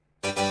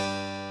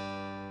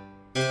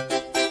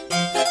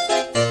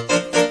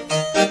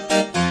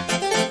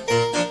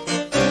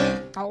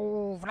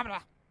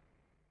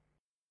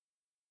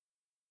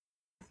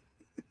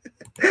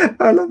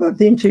I love that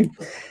theme tune.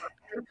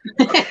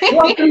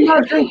 Welcome,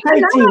 Martha and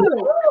Katie.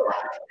 Hello.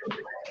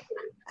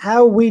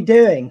 How are we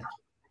doing?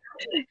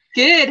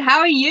 Good. How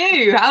are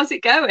you? How's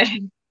it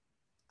going?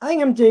 I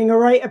think I'm doing all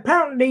right.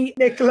 Apparently,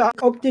 Nicola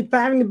opted for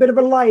having a bit of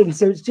a line,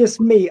 so it's just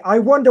me. I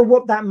wonder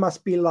what that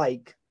must be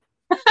like.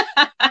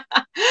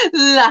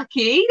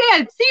 Lucky.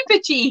 That's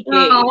super cheeky.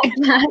 Oh,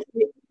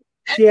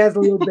 She has a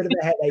little bit of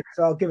a headache,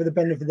 so I'll give her the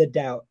benefit of the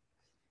doubt.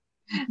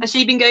 Has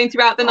she been going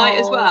throughout the night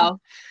as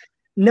well?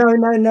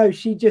 No.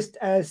 She just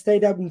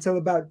stayed up until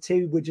about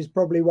 2, which is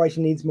probably why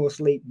she needs more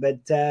sleep.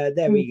 But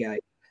there we go.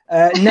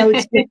 No,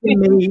 it's just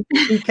me.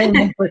 She came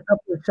on for a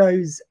couple of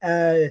shows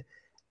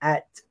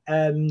at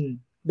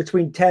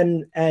between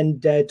 10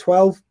 and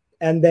 12,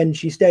 and then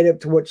she stayed up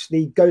to watch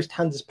the Ghost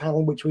Hunters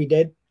panel, which we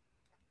did.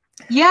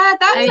 Yeah,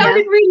 that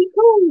sounded really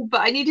cool,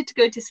 but I needed to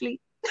go to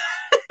sleep.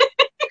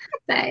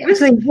 I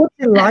was like, what's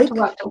it like?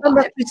 That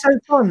must be so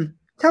fun.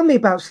 Tell me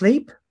about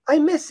sleep. I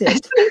miss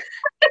it.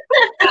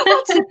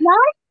 What's it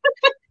like?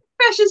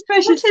 Precious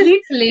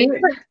sleep.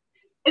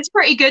 It's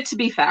pretty good, to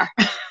be fair.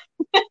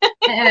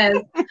 It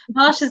is.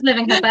 Marsha's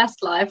living her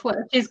best life. What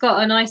if she's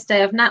got a nice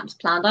day of naps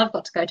planned? I've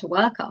got to go to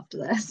work after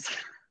this.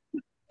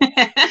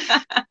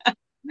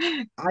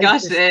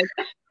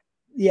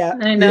 Yeah.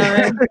 I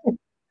know.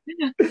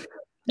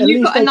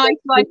 You've got a nice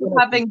life of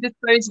having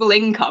disposable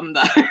income,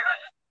 though.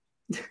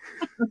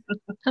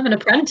 I'm an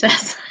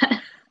apprentice.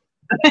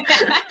 I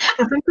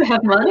think we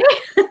have money.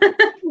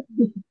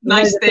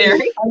 Nice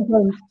theory.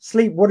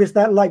 Sleep, what is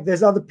that like?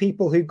 There's other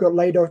people who got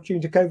laid off due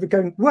to COVID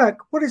going, work,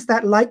 what is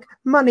that like?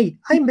 Money,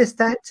 I miss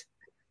that.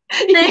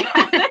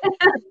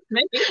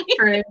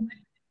 True.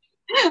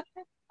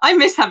 I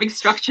miss having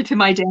structure to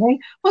my day.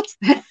 What's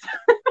this?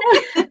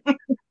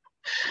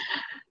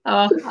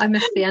 Oh, I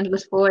miss the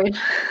endless void.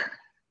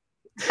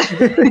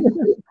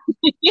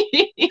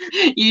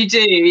 You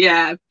do,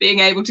 yeah. Being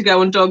able to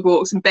go on dog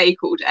walks and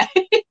bake all day.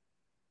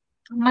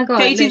 Oh my god,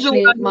 Katie's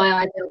literally my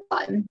ideal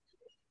time.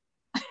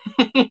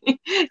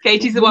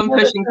 Katie's the one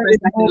pushing for a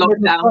second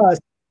lockdown.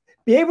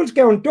 Be able to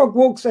go on dog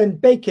walks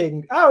and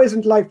baking. Oh,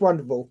 isn't life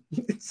wonderful?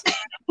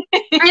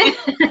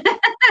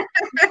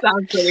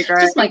 Sounds really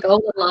great. Just my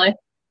goal in life.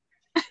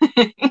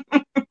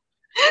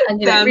 And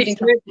reading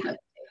something.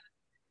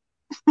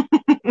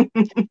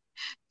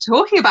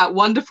 Talking about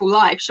wonderful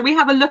life, shall we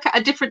have a look at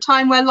a different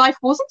time where life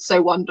wasn't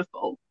so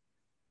wonderful?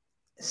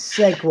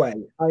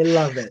 Segue. I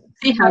love it.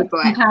 See how it's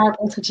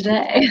comparable to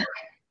today.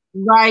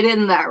 Right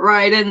in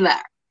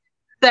there.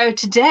 So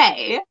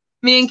today,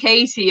 me and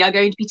Katie are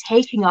going to be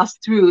taking us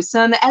through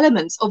some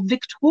elements of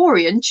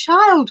Victorian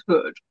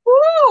childhood.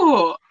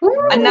 Ooh.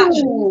 And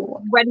naturally,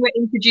 when we're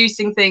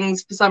introducing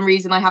things, for some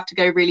reason, I have to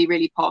go really,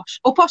 really posh,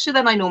 or posher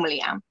than I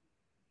normally am.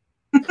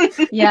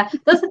 Yeah,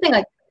 that's the thing.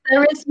 Like,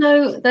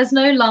 there's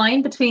no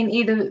line between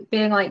either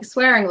being like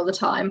swearing all the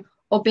time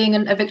or being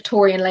a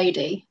Victorian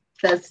lady.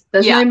 There's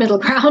no middle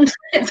ground.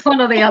 It's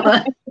one or the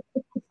other.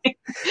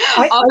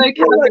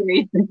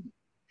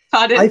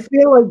 I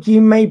feel like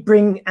you may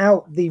bring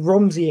out the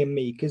Romsey in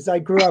me, because I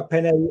grew up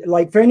in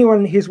for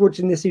anyone who's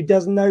watching this who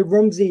doesn't know,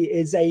 Romsey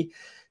is a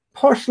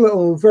posh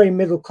little, very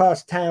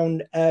middle-class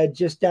town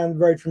just down the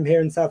road from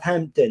here in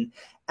Southampton.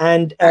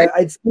 And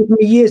it's taken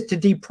me years to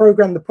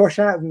deprogram the posh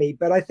out of me.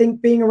 But I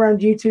think being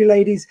around you two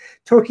ladies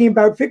talking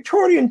about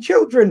Victorian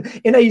children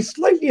in a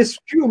slightly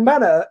askew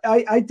manner,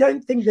 I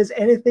don't think there's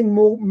anything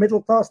more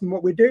middle class than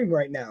what we're doing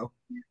right now.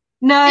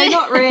 No,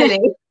 not really.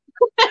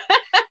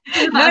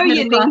 No, you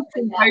need to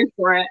go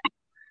for it.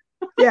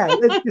 Yeah,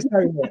 let's just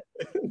own it.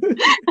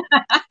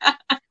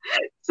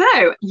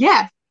 So,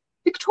 yeah,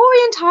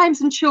 Victorian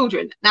times and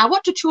children. Now,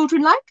 what do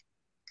children like?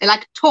 They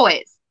like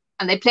toys,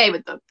 and they play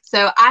with them.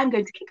 So I'm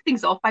going to kick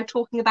things off by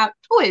talking about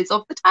toys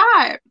of the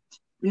time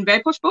in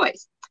very posh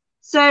voice.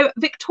 So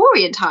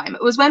Victorian time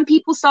was when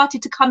people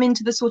started to come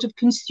into the sort of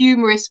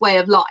consumerist way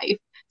of life.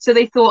 So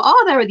they thought,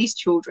 oh, there are these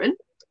children.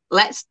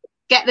 Let's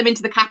get them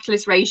into the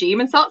capitalist regime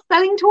and start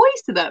selling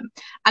toys to them.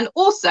 And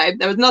also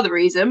there was another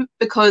reason,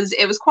 because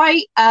it was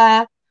quite,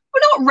 well,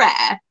 not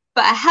rare,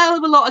 but a hell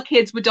of a lot of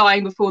kids were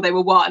dying before they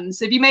were 1.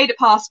 So if you made it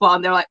past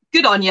 1, they're like,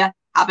 good on you,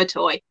 have a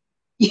toy.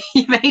 You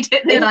made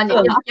it. Good on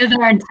you. You're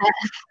there in 10.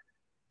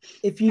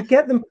 If you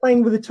get them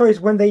playing with the toys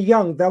when they're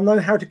young, they'll know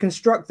how to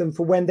construct them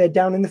for when they're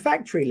down in the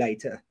factory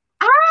later.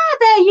 Ah,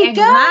 there you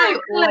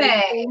go.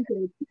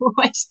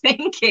 Always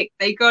thinking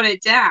they got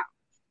it down.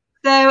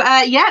 So,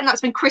 and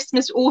that's when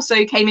Christmas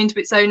also came into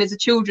its own as a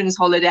children's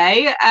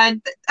holiday.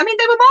 And, I mean,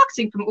 they were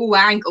marketing from all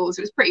angles.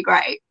 It was pretty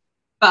great.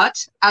 But,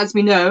 as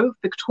we know,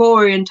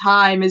 Victorian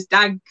time is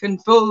dank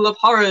and full of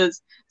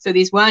horrors. So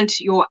these weren't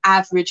your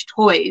average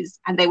toys,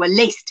 and they were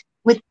laced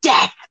with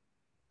death.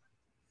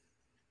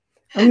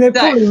 I mean, they're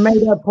probably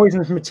made out of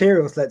poisonous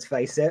materials, let's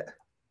face it.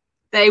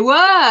 They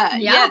were.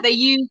 Yeah, they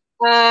used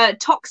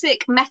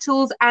toxic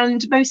metals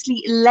and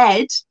mostly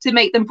lead to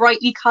make them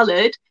brightly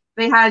coloured.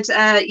 They had,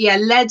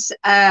 lead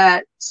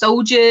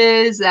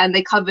soldiers, and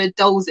they covered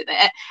dolls in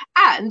it.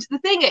 And the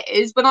thing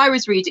is, when I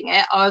was reading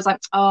it, I was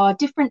like, oh,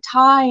 different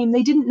time.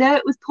 They didn't know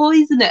it was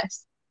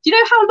poisonous. Do you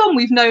know how long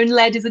we've known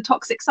lead is a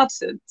toxic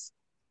substance?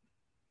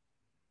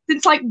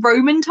 since like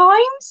Roman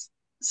times.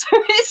 So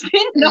it's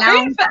been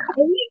known for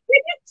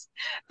ages.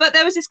 But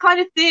there was this kind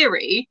of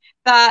theory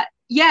that,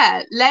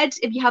 yeah, lead,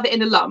 if you have it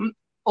in a lump,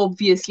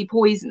 obviously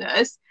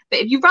poisonous. But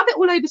if you rub it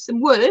all over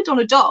some wood on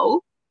a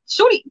doll,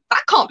 surely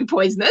that can't be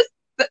poisonous.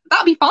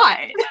 That'll be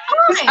fine.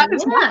 Fine,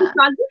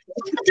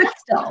 the death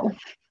doll.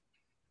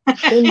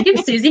 Give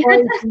Susie her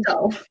death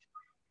doll.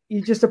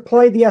 You just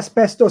apply the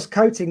asbestos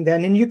coating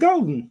then and you're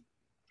golden.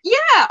 Yeah,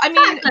 I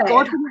mean,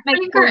 God wouldn't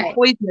make it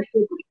poisonous,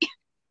 would he?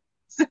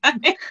 So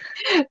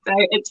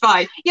it's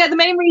fine. Yeah, the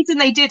main reason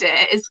they did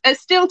it is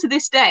still to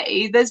this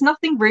day, there's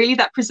nothing really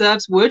that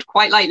preserves wood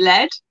quite like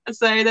lead.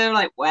 So they're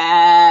like,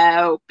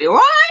 well, be all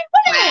right,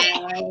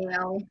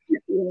 well,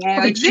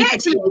 yeah,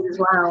 exactly. As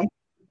well.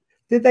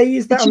 Did they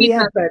use that on the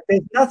advert?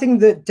 There's nothing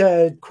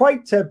that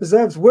quite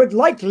preserves wood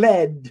like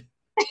lead.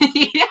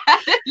 Yeah,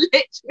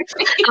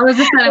 literally. I was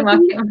just telling my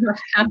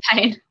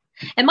campaign.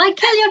 It might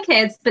kill your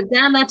kids, but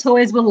damn, their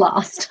toys will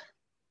last.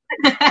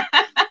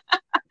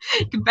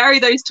 You can bury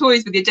those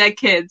toys with your dead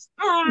kids.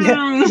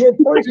 Yeah, your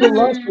toys will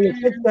last, but your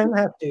kids don't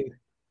have to.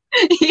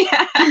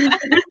 Yeah.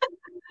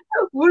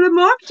 What a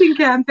marketing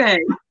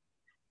campaign.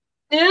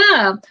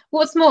 Yeah.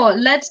 What's more,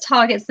 lead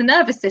targets the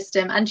nervous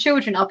system, and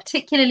children are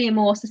particularly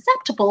more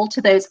susceptible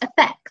to those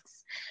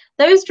effects.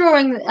 Those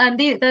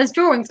there's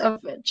drawings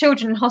of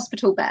children in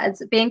hospital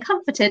beds being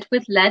comforted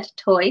with lead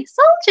toy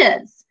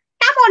soldiers.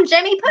 Come on,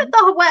 Jimmy, put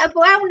the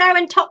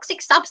well-known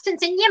toxic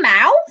substance in your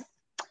mouth.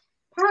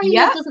 Apparently,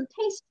 it doesn't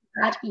taste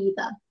bad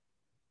either.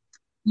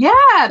 Yeah,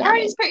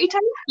 apparently it's pretty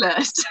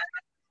tasteless.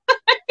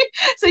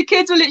 So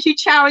kids were literally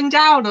chowing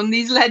down on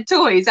these lead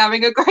toys,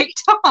 having a great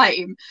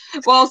time,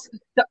 whilst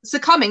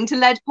succumbing to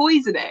lead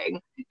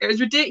poisoning. It was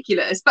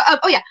ridiculous. But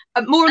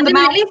more on the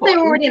mouth. At least they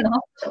were already in the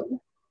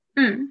hospital.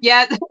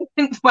 Yeah,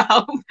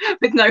 well,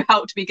 with no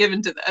help to be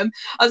given to them.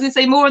 I was going to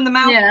say more on the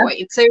mouth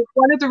point. So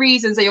one of the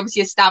reasons they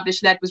obviously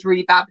established lead was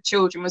really bad for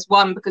children was,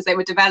 one, because they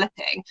were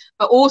developing,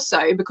 but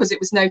also because it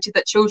was noted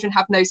that children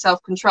have no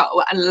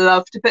self-control and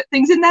love to put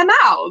things in their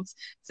mouths.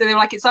 So they were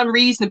like, it's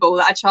unreasonable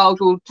that a child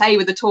will play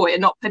with a toy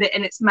and not put it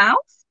in its mouth.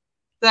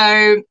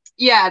 So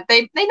yeah,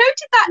 they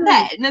noted that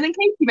then, and then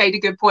Katie made a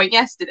good point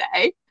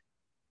yesterday.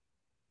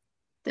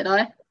 Did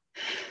I?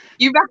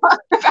 You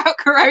about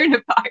coronavirus.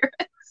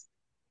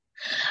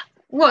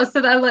 What? So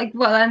they're like,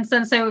 well, and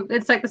so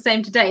it's like the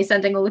same today,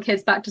 sending all the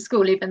kids back to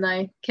school, even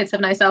though kids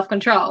have no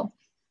self-control.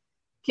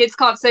 Kids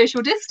can't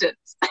social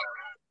distance.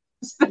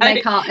 So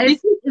they can't.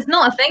 It's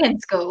not a thing in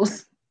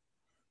schools.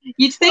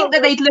 You'd think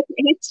that they'd look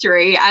at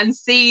history and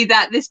see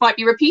that this might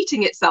be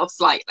repeating itself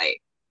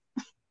slightly.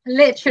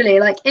 Literally,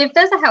 like, if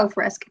there's a health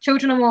risk,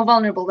 children are more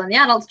vulnerable than the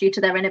adults due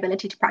to their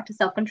inability to practice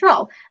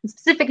self-control and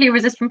specifically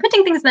resist from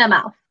putting things in their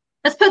mouth.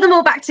 Let's put them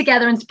all back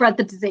together and spread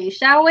the disease,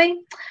 shall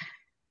we?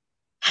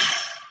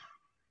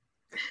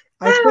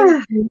 I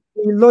think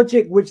the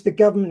logic which the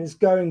government is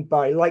going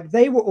by, like,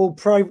 they were all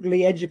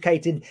privately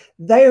educated.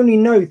 They only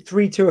know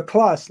 3 to a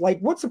class. Like,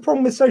 what's the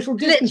problem with social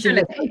distancing?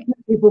 Literally.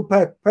 People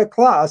per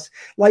class.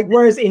 Like,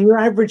 whereas in your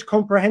average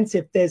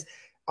comprehensive, there's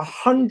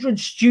 100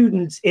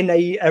 students in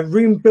a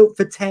room built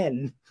for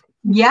 10.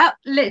 Yeah,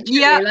 literally.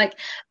 Yeah. Like,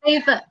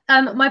 they've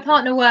my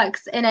partner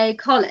works in a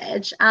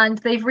college and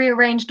they've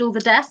rearranged all the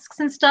desks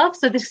and stuff,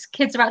 so the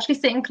kids are actually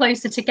sitting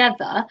closer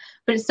together,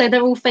 but so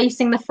they're all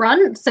facing the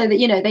front, so that,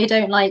 you know,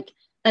 they're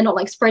not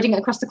like spreading it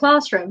across the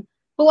classroom.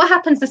 But what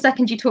happens the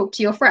second you talk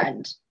to your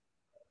friend?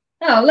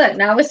 Oh, look,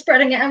 now we're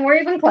spreading it and we're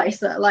even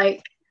closer.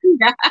 Like,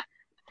 next.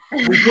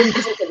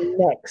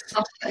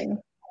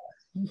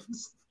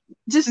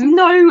 Just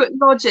no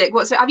logic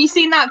whatsoever. Have you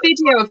seen that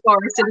video of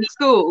Boris in the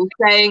school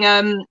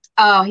saying,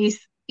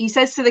 he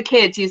says to the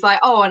kids, he's like,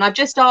 oh, and I've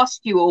just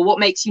asked you all what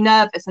makes you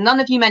nervous, and none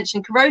of you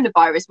mentioned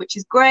coronavirus, which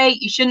is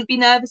great. You shouldn't be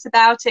nervous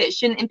about it. It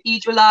shouldn't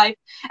impede your life.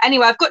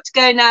 Anyway, I've got to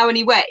go now. And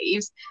he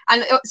waves,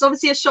 and it's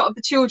obviously a shot of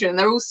the children.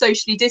 They're all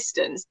socially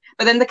distanced,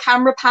 but then the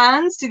camera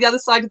pans to the other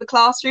side of the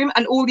classroom,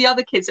 and all the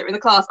other kids that are in the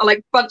class are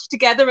like bunched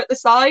together at the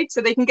side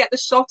so they can get the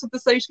shot of the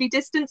socially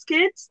distanced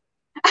kids.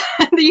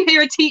 And then you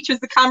hear a teacher as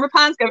the camera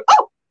pans go,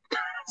 oh,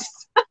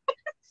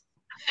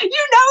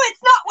 you know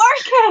it's not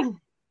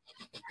working.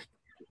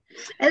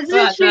 It's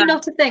literally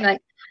not a thing.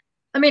 Like,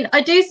 I mean,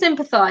 I do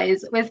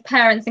sympathize with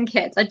parents and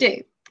kids, I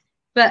do,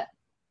 but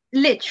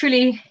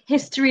literally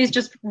history is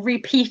just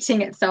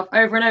repeating itself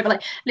over and over.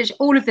 Like, literally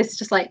all of this is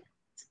just like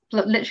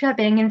literally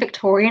being in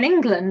Victorian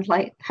England.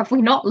 Like, have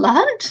we not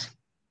learned?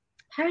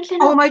 Apparently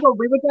not. Oh my god,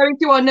 we were going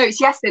through our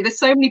notes yesterday. There's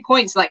so many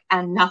points, like,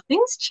 and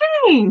nothing's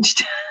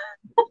changed.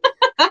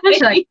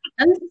 Like,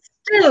 and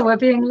still we're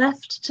being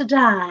left to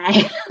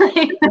die. I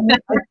think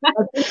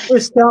for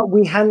a start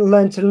we hadn't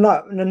learned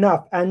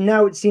enough, and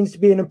now it seems to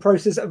be in a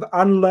process of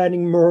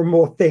unlearning more and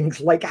more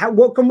things. Like,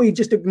 what can we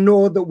just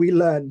ignore that we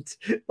learned?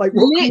 Like,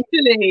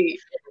 literally.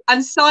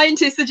 And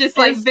scientists are just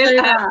like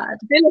vilified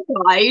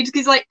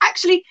because, like,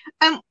 actually,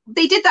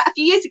 they did that a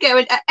few years ago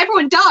and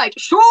everyone died.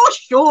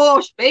 Shush,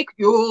 fake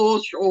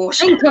news, shush.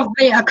 Think of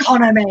the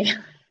economy.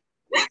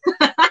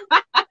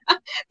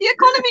 The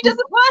economy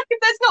doesn't work if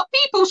there's not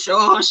people.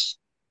 Shush.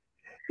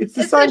 It's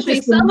the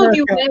Essentially, some of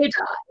you may die,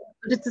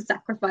 but it's a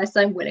sacrifice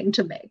I'm willing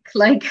to make.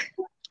 Like,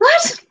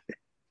 what?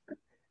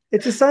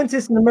 It's the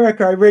scientists in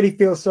America I really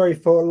feel sorry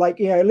for. Like,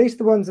 you know, at least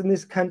the ones in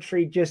this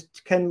country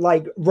just can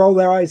like roll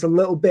their eyes a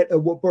little bit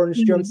at what Boris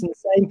Johnson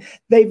is saying.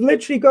 They've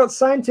literally got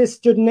scientists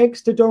stood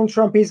next to Donald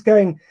Trump. He's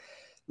going,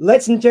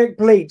 let's inject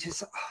bleach.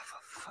 It's,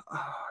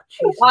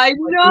 Jesus. I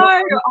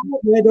know.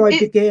 Where do I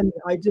begin?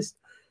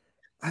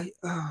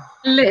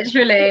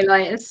 Literally,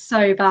 like, it's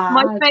so bad.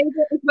 My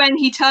favourite is when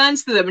he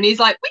turns to them and he's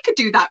like, we could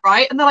do that,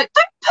 right? And they're like,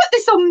 don't put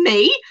this on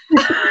me.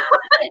 Like,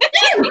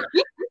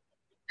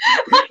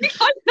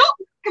 I'm not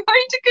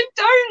going to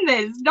condone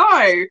this,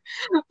 no.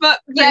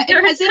 But yeah,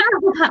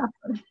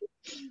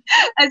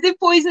 as if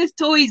poisonous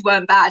toys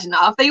weren't bad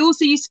enough, they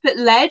also used to put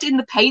lead in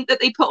the paint that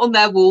they put on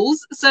their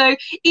walls. So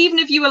even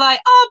if you were like,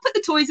 oh, put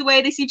the toys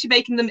away, they seem to be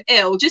making them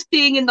ill, just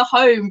being in the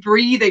home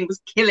breathing was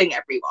killing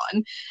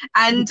everyone.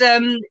 And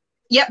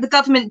yeah, the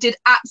government did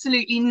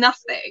absolutely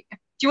nothing.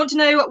 Do you want to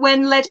know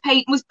when lead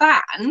paint was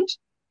banned?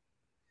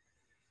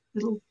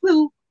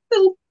 Little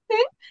thing.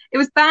 It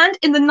was banned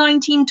in the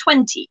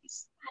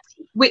 1920s,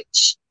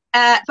 which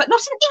but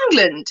not in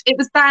England. It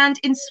was banned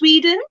in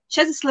Sweden,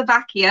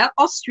 Czechoslovakia,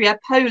 Austria,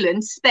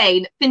 Poland,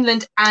 Spain,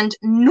 Finland, and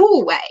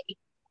Norway.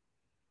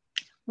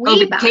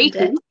 We banned it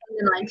in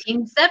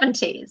the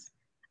 1970s,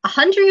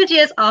 100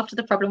 years after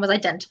the problem was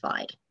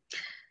identified.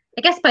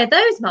 I guess by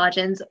those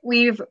margins,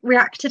 we've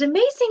reacted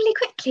amazingly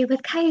quickly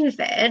with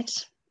COVID.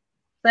 So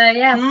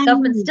yeah, the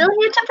government's still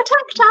here to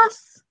protect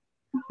us.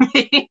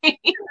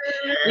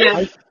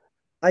 Yeah.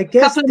 I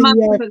guess a couple of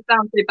months doesn't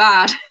sound too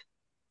bad.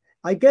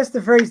 I guess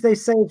the phrase they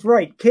say is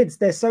right. Kids,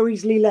 they're so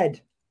easily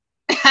led.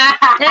 It's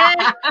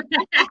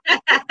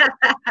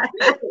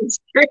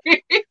true.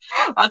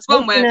 That's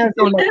one way of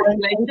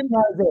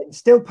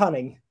still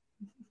punning.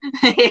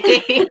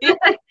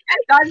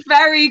 That's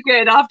very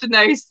good after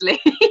no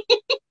sleep.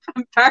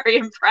 I'm very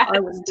impressed.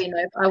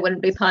 I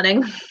wouldn't be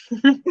punning.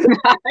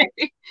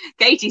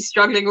 Katie's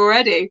struggling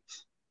already.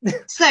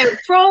 So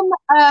from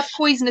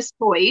poisonous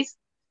toys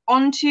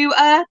onto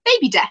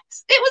baby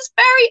deaths. It was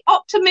very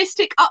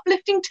optimistic,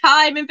 uplifting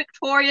time in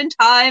Victorian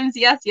times.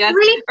 Yes.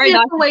 Really very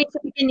nice way to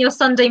begin your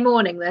Sunday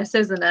morning, this,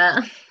 isn't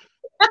it?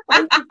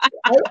 I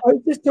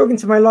was just talking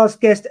to my last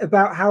guest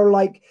about how,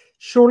 like,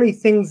 surely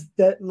things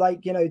that,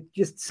 like, you know,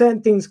 just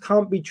certain things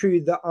can't be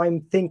true that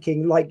I'm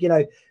thinking, like, you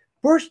know,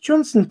 Boris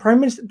Johnson, Prime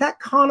Minister, that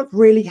can't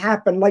really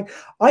happen. Like,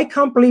 I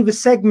can't believe a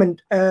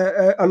segment, or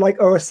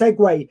a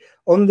segue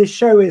on this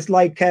show is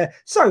like,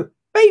 so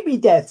baby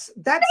deaths.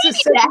 That's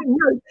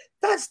no,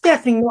 that's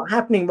definitely not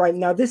happening right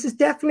now. This is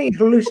definitely a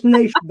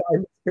hallucination that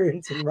I'm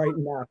experiencing right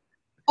now.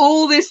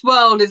 All this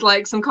world is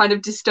like some kind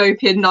of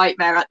dystopian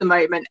nightmare at the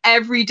moment.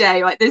 Every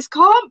day, like, this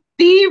can't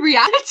be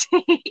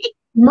reality.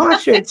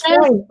 Marsha, it's fine.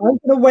 I'm going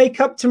to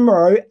wake up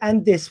tomorrow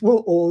and this will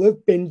all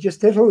have been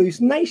just a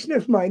hallucination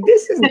of mine.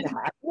 This isn't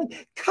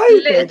happening.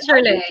 COVID.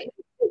 Literally.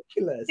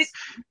 Ridiculous.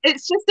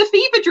 It's just a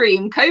fever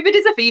dream. COVID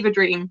is a fever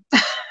dream.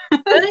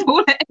 That's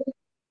all it is.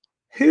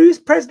 Who's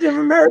president of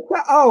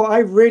America? Oh, I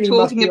really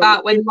talking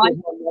about when life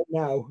right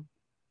now.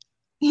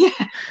 Yeah,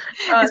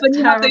 it's when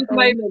you have those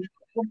moments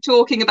of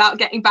talking about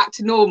getting back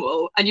to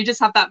normal, and you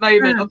just have that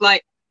moment of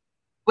like,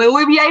 will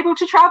we be able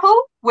to travel?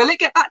 Will it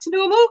get back to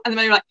normal? And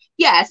then you're like,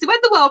 yeah. So when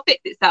the world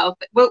fixes itself,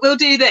 we'll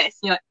do this.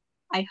 And you're like,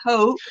 I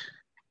hope,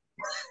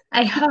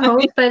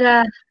 but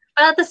at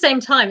the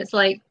same time, it's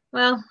like,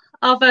 well,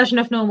 our version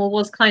of normal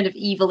was kind of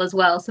evil as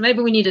well. So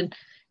maybe we need a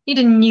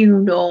new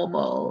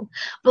normal.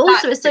 But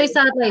also, it's so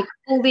sad, like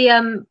all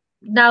the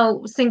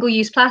now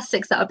single-use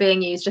plastics that are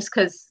being used just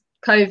because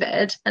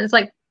COVID, and it's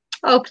like,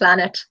 oh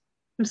planet,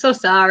 I'm so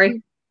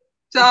sorry.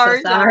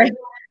 Sorry.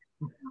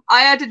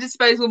 I had a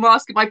disposable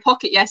mask in my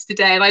pocket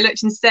yesterday, and I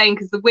looked insane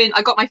because the wind.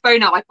 I got my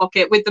phone out of my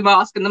pocket with the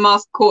mask, and the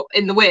mask caught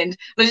in the wind.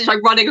 I was just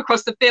like running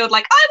across the field,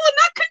 like, I will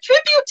not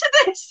contribute to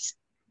this.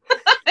 I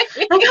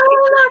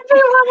will not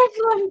be one of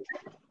them.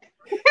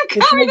 I'm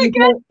coming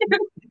against you.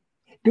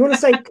 You want to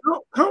say,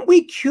 can't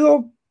we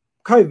cure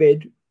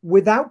COVID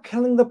without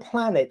killing the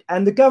planet?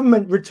 And the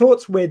government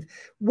retorts with,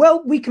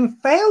 well, we can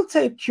fail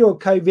to cure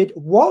COVID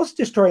whilst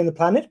destroying the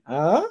planet.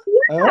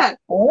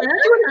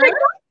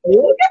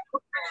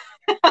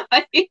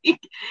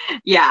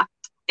 Yeah,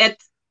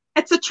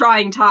 it's a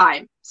trying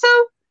time. So,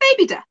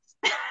 baby deaths.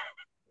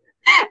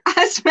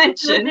 As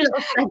mentioned, it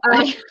was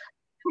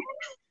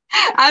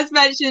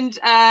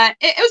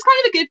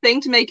kind of a good thing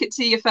to make it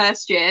to your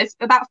first years.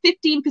 About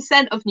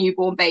 15% of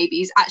newborn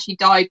babies actually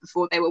died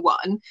before they were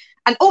 1.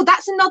 And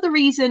that's another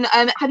reason.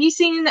 Have you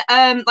seen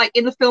like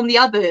in the film The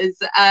Others,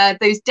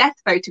 those death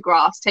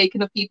photographs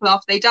taken of people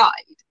after they died?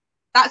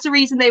 That's the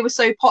reason they were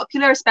so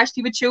popular,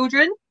 especially with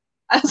children.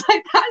 I was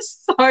like,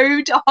 that's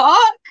so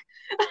dark.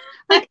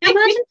 Like,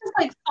 imagine just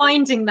like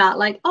finding that,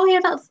 like, oh yeah,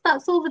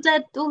 that's all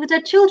the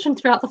dead children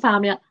throughout the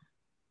family.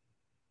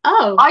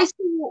 Oh, I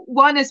saw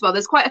one as well.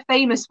 There's quite a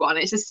famous one.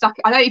 It's just stuck.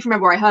 I don't even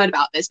remember where I heard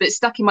about this, but it's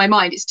stuck in my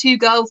mind. It's 2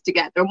 girls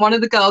together, and one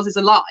of the girls is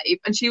alive.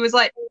 And she was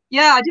like,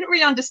 "Yeah, I didn't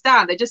really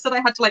understand. They just said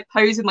I had to like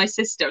pose with my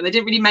sister, and they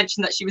didn't really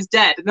mention that she was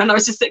dead." And then I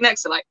was just sitting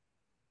next to her, like,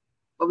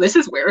 well, this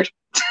is weird.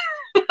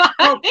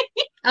 Well,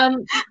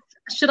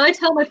 should I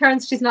tell my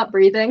parents she's not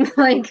breathing?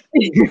 Like,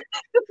 this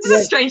is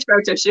a strange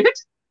photo shoot.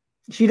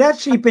 She'd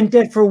actually been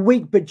dead for a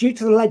week, but due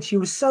to the lead, she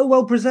was so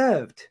well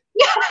preserved.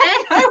 Yeah,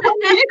 all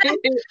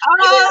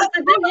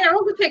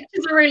the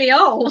pictures are really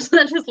old.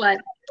 They're just like,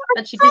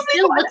 but she just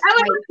still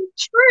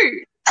looks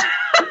true.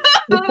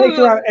 We take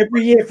her out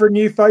every year for a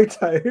new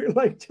photo,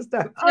 like just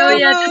that.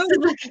 Just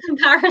as a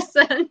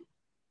comparison.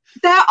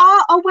 There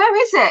are, where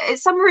is it?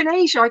 It's somewhere in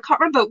Asia, I can't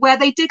remember, where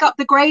they dig up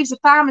the graves of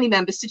family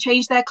members to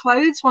change their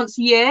clothes once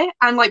a year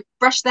and like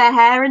brush their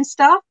hair and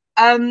stuff.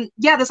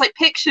 There's like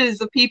pictures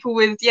of people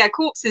with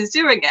corpses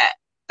doing it.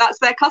 That's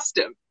their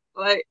custom.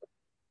 Like,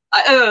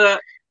 I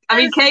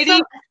mean, Katie,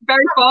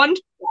 very fond.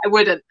 I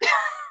wouldn't.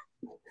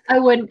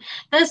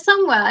 There's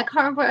somewhere, I can't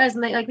remember where it is,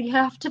 and like you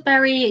have to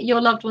bury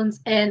your loved ones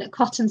in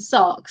cotton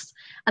socks,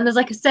 and there's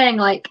like a saying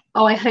like,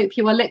 "Oh, I hope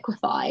you are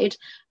liquefied,"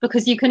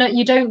 because you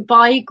don't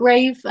buy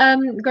grave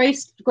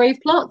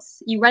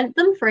plots, you rent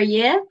them for a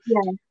year,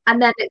 and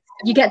then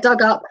you get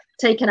dug up,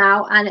 taken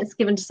out, and it's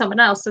given to someone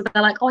else. So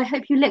they're like, "Oh, I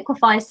hope you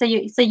liquefy, so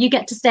you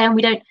get to stay, and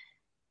we don't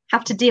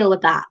have to deal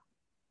with that."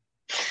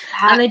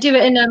 And they do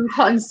it in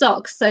cotton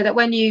socks, so that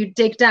when you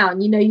dig down,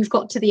 you know you've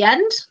got to the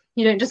end.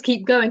 You don't just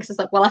keep going because it's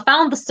like, well, I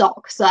found the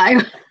sock, so.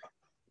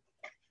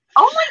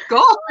 Oh my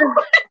god!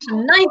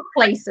 Nice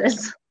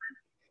places.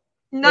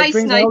 Nice.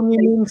 All you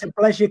need to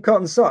pleasure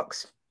cotton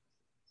socks.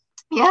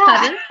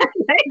 Yeah.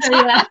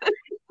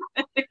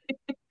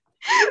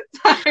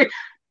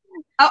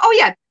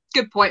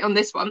 Good point on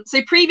this one.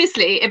 So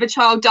previously, if a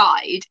child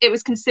died, it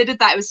was considered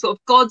that it was sort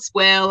of God's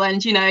will,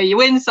 and you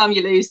win some,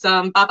 you lose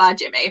some. Bye bye,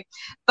 Jimmy.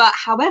 But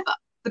however,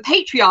 the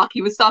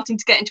patriarchy was starting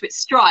to get into its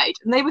stride,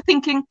 and they were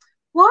thinking,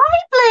 why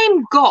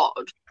blame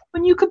God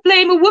when you could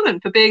blame a woman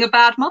for being a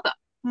bad mother?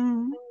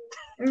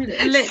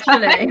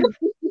 Literally.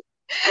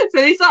 So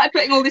they started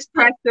putting all this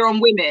pressure on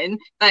women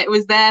that it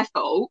was their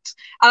fault.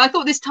 And I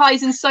thought this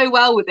ties in so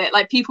well with it.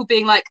 Like people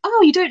being like,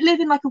 oh, you don't live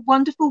in like a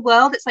wonderful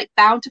world. It's like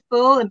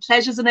bountiful and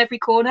pleasures on every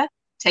corner.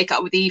 Take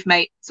up with Eve,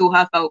 mate. It's all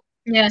her fault.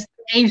 Yes,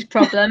 Eve's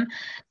problem.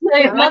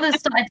 So mothers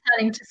started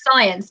turning to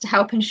science to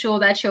help ensure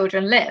their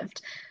children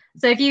lived.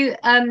 So have you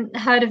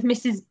heard of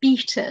Mrs.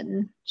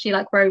 Beeton? She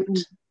wrote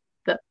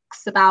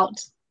books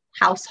about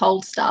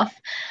household stuff.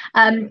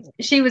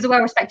 She was a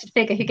well-respected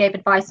figure who gave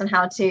advice on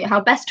how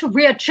best to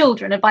rear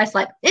children. Advice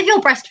like, if you're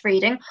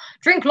breastfeeding,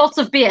 drink lots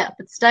of beer,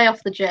 but stay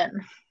off the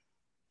gin.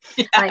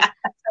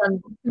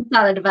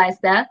 Solid advice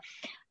there.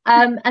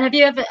 And have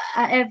you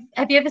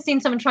ever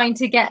seen someone trying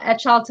to get a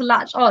child to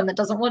latch on that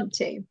doesn't want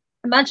to?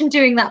 Imagine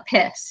doing that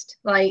pissed.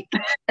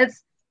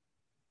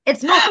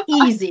 It's not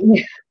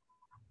easy.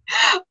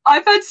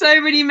 I've had so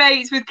many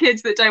mates with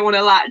kids that don't want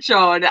to latch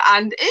on,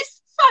 and it's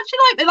such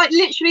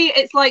literally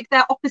it's like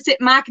they're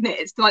opposite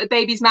magnets to like the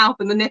baby's mouth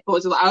and the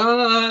nipples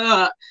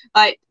are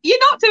like you're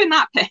not doing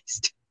that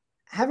pissed.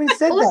 Having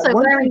said that,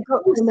 once you've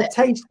got the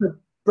taste of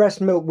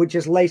breast milk which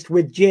is laced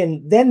with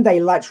gin, then they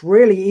latch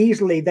really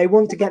easily. They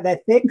want to get their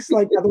fix,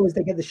 otherwise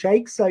they get the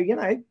shakes. So there you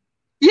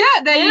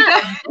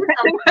go.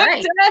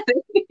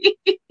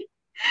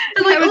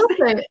 So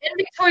also in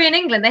Victorian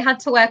England they had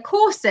to wear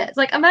corsets.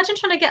 Like imagine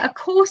trying to get a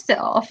corset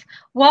off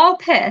while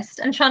pissed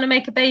and trying to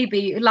make a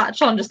baby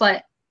latch on. Just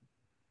like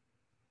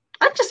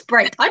I'd just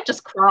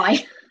cry.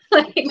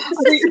 I thought you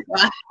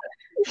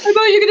were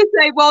going to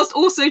say whilst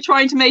also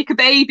trying to make a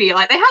baby.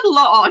 Like they had a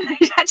lot on. They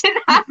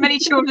didn't have many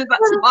children that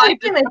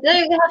survived.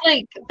 They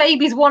had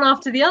babies one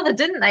after the other,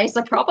 didn't they?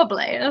 So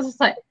probably. I was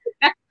just like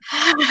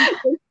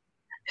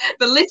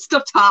the list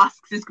of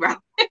tasks is growing.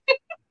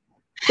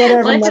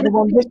 This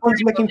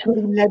one's looking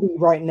pretty heavy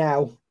right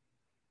now.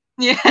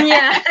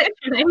 Yeah.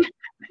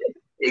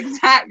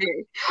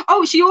 Exactly.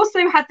 Oh, she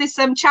also had this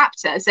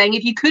chapter saying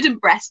if you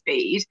couldn't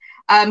breastfeed,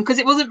 because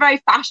it wasn't very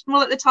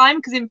fashionable at the time,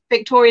 because in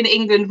Victorian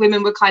England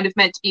women were kind of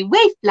meant to be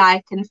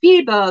waif-like and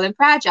feeble and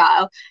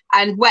fragile,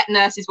 and wet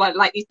nurses were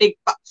like these big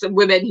butts of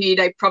women who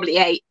probably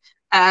ate.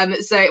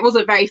 So it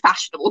wasn't very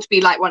fashionable to be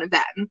like one of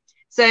them.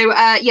 So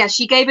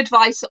she gave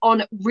advice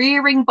on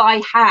rearing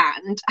by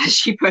hand, as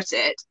she put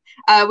it.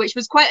 Which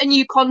was quite a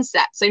new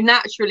concept. So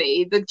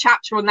naturally, the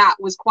chapter on that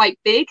was quite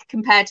big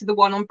compared to the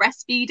one on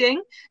breastfeeding.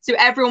 So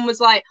everyone was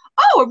like,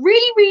 oh, a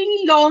really,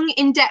 really long,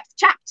 in-depth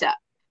chapter.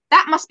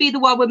 That must be the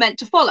one we're meant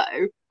to follow.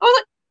 I was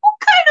like, what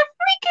kind of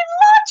freaking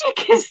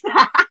logic is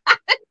that?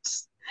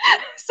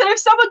 So if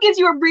someone gives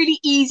you a really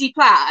easy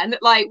plan,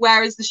 like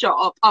where is the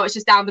shop? Oh, it's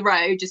just down the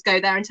road. Just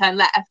go there and turn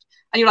left.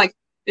 And you're like,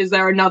 is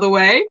there another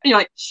way? And you're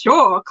like,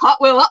 sure,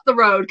 cartwheel up the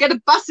road, get a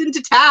bus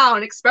into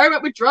town,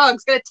 experiment with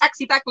drugs, get a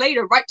taxi back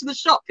later, right to the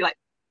shop. You're like,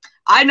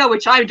 I know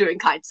which I'm doing,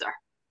 kind sir.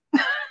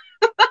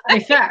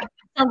 Fair.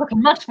 Sounds like a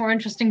much more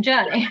interesting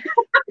journey.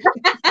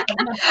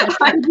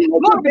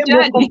 More of a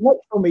journey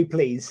for me,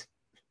 please.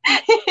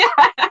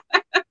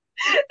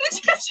 It's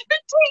just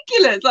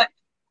ridiculous. Like,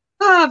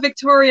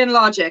 Victorian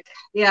logic.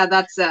 Yeah,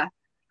 that's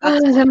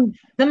them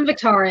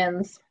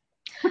Victorians.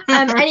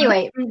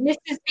 Anyway,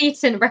 Mrs.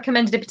 Beeton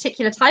recommended a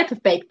particular type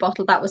of baked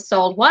bottle that was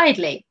sold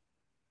widely.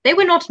 They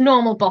were not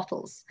normal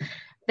bottles.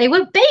 they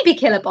were baby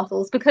killer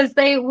bottles because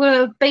they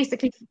were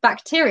basically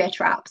bacteria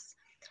traps.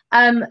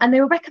 And they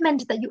were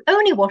recommended that you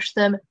only wash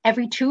them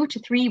every 2 to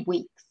 3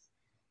 weeks.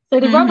 So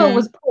the rubber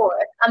was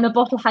porous and the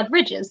bottle had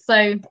ridges.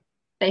 So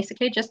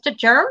basically just a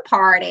germ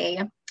party.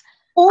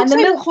 Also, and the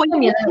milk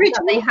formula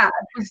that they had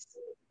was,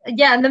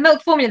 and the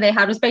milk formula they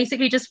had was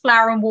basically just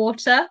flour and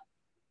water.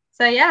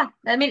 So yeah,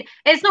 I mean,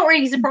 it's not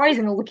really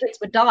surprising all the kids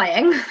were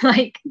dying.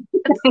 Like,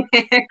 and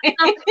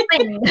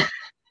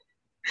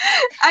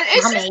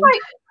it's just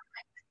like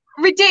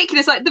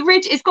ridiculous. Like the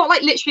ridge, it's got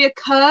like literally a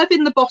curve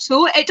in the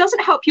bottle. It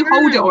doesn't help you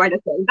hold it or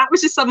anything. That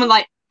was just someone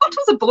like,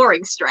 bottles are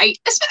boring straight.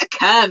 Let's put a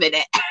curve in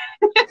it.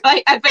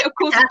 Like, but of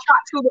course, it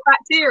attracts all the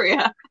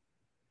bacteria.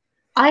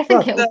 I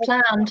think it was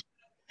planned.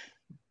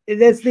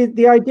 There's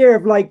the idea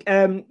of like,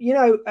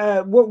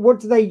 what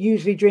do they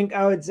usually drink?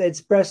 Oh,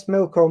 it's breast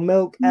milk or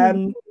milk.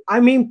 I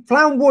mean,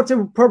 flour and water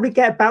would probably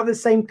get about the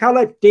same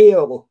color.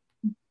 Deal.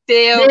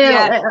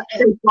 Yeah.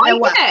 White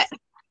in it.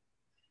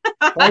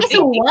 It's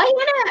all white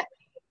in it.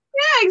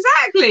 Yeah,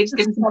 exactly. Just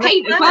give them some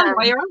paint as well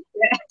while you're at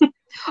it.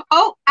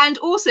 Oh, and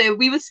also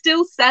we were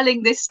still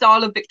selling this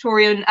style of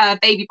Victorian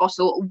baby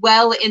bottle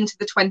well into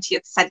the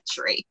 20th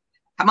century.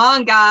 Come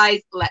on,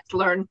 guys, let's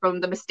learn from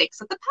the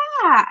mistakes of the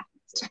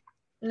past.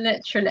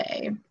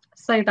 Literally,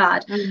 so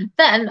bad.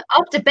 Then,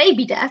 after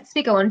baby deaths,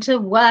 we go on to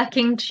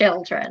working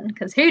children,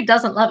 because who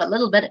doesn't love a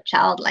little bit of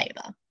child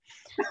labour?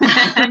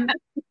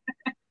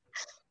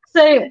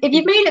 So, if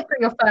you've made it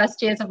through your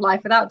first years of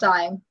life without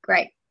dying,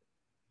 great,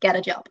 get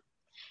a job.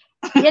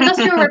 The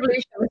Industrial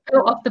Revolution was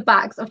built off the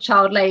backs of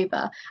child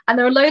labour, and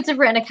there are loads of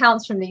written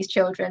accounts from these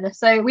children,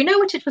 so we know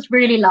what it was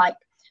really like.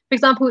 For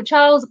example,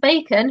 Charles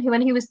Bacon, who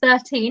when he was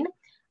 13,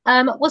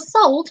 was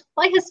sold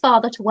by his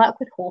father to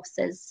work with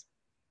horses.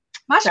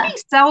 Imagine being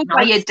sold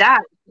by your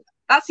dad.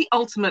 That's the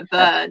ultimate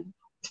burn.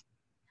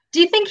 Do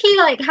you think he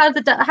how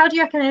do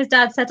you reckon his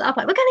dad set it up?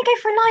 Like, we're going to go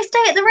for a nice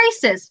day at the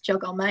races.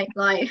 Jog on, mate.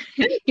 Like,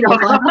 you know,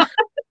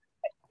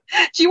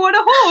 do you want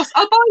a horse?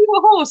 I'll buy you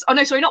a horse. Oh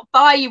no, sorry, not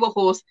buy you a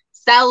horse.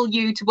 Sell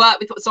you to work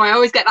with. Sorry, I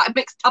always get that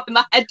mixed up in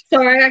my head.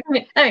 Sorry,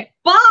 anyway,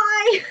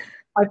 bye.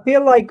 I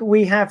feel like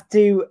we have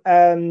to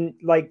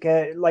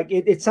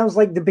it sounds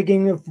like the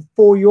beginning of the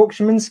Four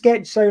Yorkshiremen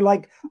sketch. So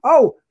like,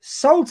 oh,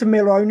 sold to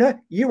mill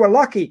owner, you were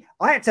lucky.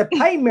 I had to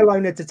pay mill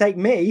owner to take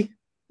me.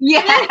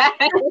 Yeah,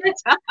 it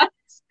does.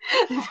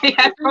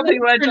 Yeah, probably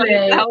were trying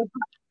to sell.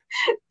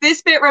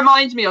 This bit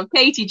reminds me of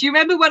Katie. Do you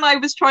remember when I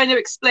was trying to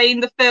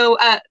explain the film,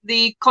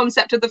 the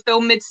concept of the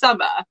film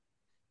Midsummer?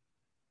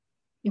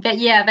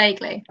 Yeah,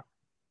 vaguely.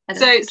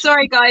 So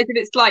sorry guys if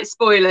it's like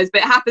spoilers,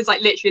 but it happens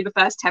like literally in the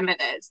first 10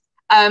 minutes.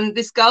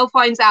 This girl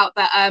finds out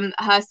that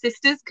her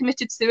sisters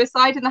committed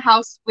suicide in the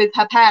house with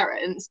her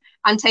parents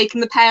and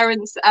taken the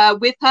parents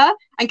with her.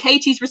 And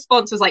Katie's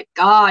response was like,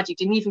 God, you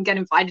didn't even get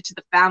invited to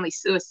the family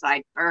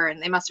suicide burn.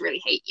 They must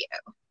really hate you.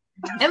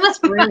 It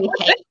must really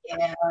hate you.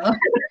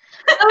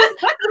 That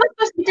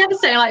must be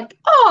devastating. Like,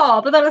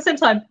 oh, but then at the same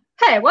time,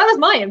 hey, where was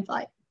my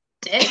invite?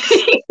 Dick.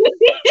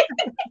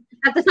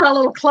 Had this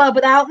little club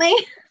without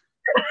me.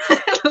 My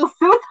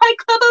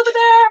club over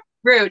there.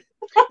 Rude.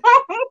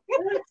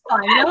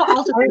 Fine.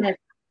 I'll just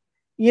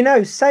you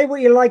know, say what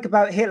you like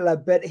about Hitler,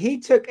 but he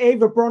took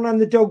Eva Braun and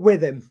the dog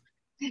with him.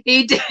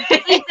 He did.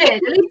 He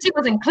did. At least he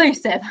was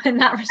inclusive in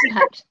that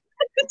respect.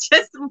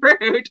 Just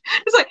rude.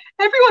 It's like,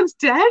 everyone's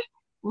dead.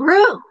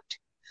 Rude.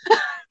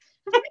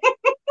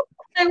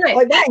 So wait,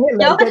 like that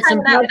Hitler gets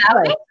some out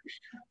without me?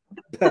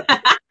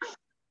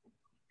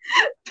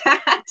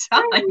 Bad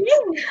time.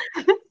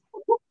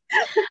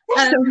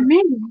 So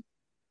mean.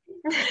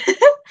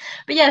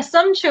 But yeah,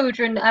 some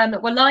children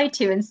were lied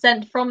to and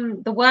sent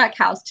from the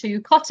workhouse to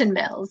cotton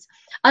mills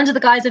under the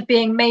guise of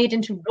being made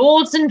into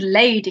lords and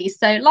ladies.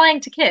 So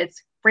lying to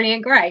kids,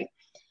 brilliant, great.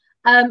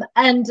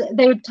 And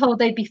they were told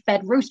they'd be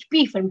fed roast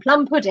beef and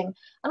plum pudding.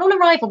 And on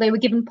arrival, they were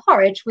given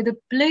porridge with a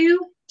blue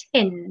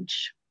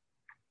tinge.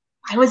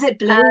 Why was it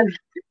blue?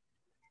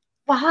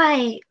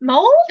 Why?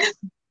 Mold?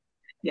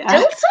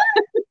 Yeah.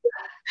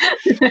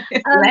 They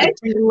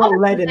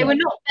were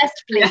not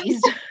best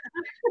pleased.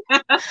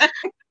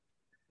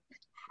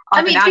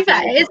 I mean, to be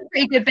fair, it is a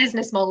pretty good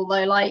business model,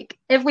 though. Like,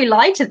 if we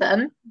lie to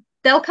them,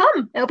 they'll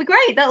come. It'll be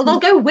great. They'll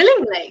go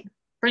willingly.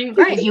 Brilliant,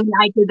 great. If you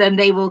lie to them,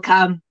 they will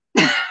come.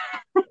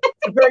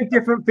 It's a very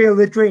different field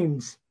of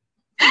dreams.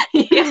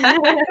 Yeah,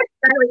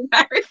 very,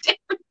 very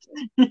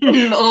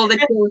different. All the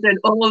children,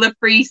 all the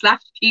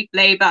free/cheap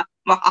labour.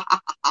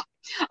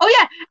 Oh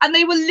yeah, and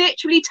they were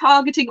literally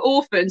targeting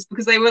orphans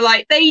because they were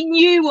like, they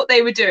knew what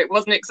they were doing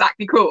wasn't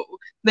exactly cool.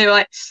 They were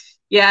like,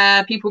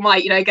 yeah, people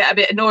might, get a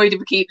bit annoyed if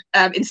we keep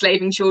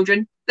enslaving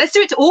children. Let's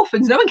do it to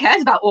orphans. No one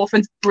cares about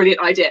orphans. Brilliant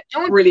idea.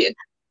 Brilliant.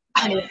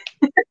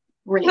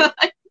 Brilliant.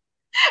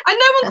 And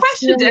no one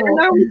questioned it, and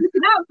no one was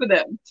looking out for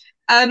them.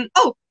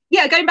 Oh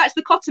yeah, going back to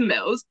the cotton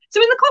mills.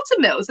 So in the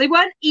cotton mills, they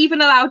weren't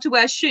even allowed to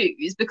wear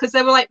shoes because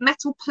there were like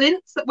metal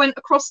plinths that went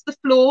across the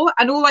floor,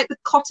 and all like the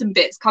cotton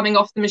bits coming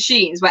off the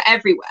machines were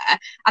everywhere.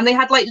 And they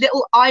had like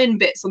little iron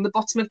bits on the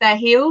bottom of their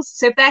heels.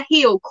 So if their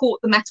heel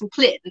caught the metal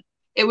plinth,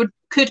 it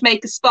could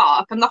make a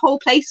spark and the whole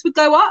place would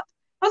go up.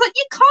 I was like,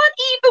 you can't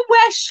even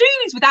wear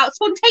shoes without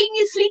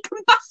spontaneously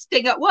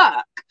combusting at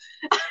work.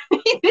 I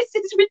mean, this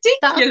is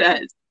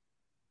ridiculous.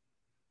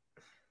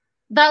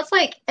 That's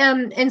like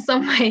in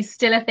some ways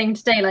still a thing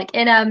today, like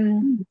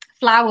in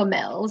flour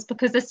mills,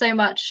 because there's so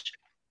much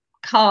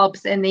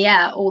carbs in the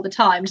air all the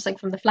time, just like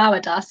from the flour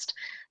dust.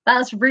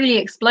 That's really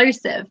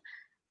explosive.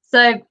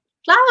 So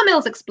flour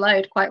mills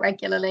explode quite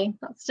regularly.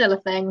 That's still a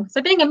thing.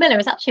 So being a miller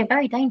is actually a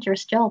very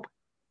dangerous job.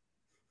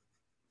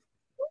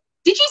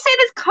 Did you say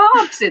there's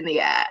carbs in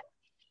the air?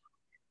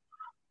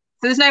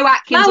 So there's no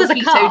Atkins or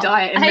keto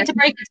diet. I hate to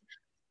break it.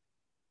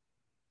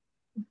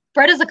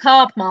 Bread is a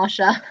carb,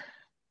 Marsha.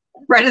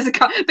 Bread is a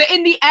carb. But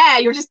in the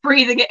air, you're just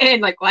breathing it in.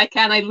 Like, why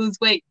can't I lose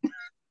weight?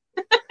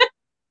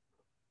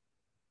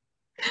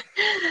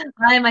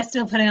 Why am I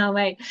still putting on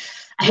weight?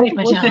 I hate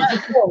my job.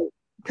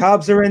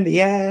 Carbs are in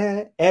the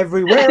air,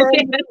 everywhere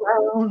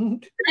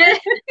around.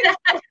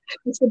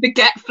 It's a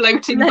baguette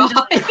floating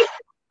by.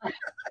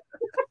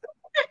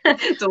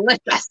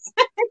 Delicious.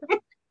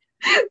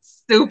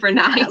 Super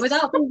nice.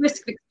 Without the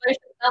risk of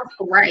explosion, that's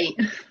great.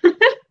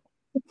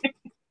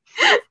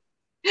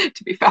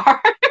 To be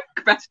fair,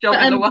 best job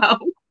in the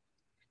world.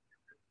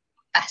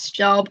 Best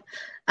job.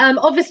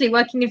 Obviously,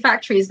 working in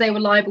factories, they were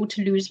liable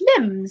to lose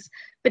limbs,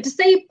 but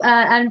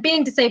and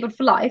being disabled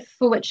for life,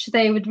 for which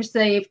they would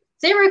receive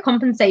zero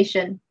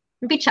compensation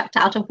and be chucked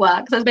out of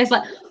work. So it's basically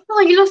like,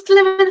 oh, you lost a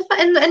limb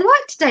in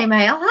work today,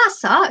 mate. Oh, that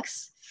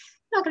sucks.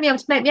 You're not going to be able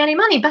to make me any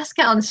money. Best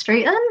get on the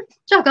street then.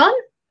 Jog on.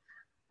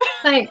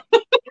 Like,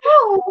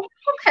 oh,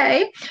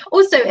 okay.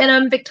 Also,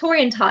 in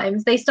Victorian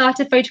times, they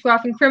started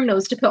photographing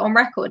criminals to put on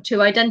record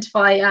to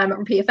identify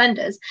repeat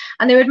offenders,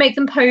 and they would make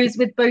them pose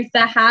with both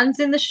their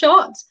hands in the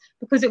shot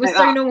because it was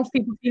so normal for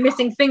people to be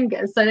missing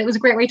fingers. So it was a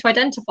great way to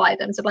identify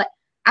them. So, like,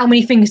 how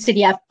many fingers did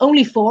he have?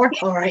 Only 4.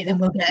 All right, then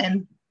we'll get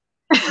him.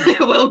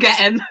 We'll get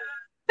him.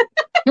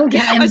 We'll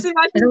get him. I was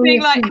imagining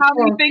being like, how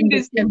many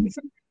fingers?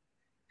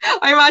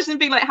 I imagine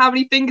being like, how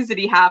many fingers did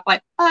he have?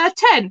 Like,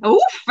 10.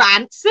 Oh,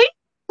 fancy.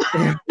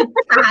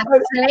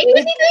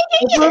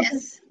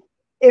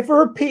 If a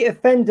repeat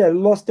offender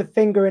lost a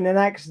finger in an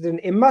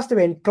accident, it must have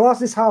been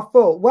glass is half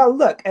full. Well,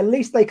 look, at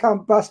least they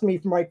can't bust me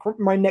for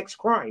my next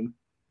crime.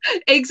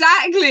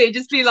 Exactly.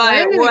 Just be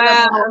like,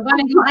 well,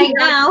 right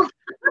now.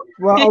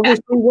 Well,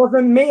 obviously it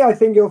wasn't me. I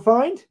think you'll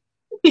find.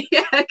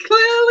 Yeah,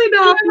 clearly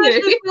not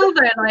you.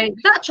 Like,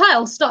 that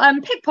child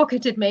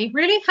pickpocketed me.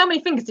 Really? How many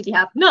fingers did he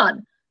have?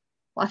 None.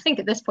 Well, I think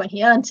at this point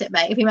he earned it,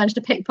 mate. If he managed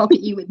to pickpocket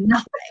you with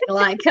nothing,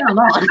 like, come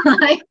on,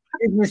 like,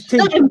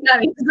 not even know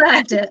he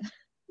deserved it.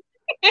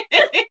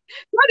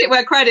 Credit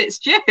where credit's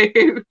due.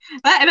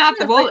 Let him have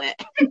the wallet.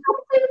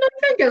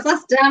 Fingers.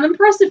 That's damn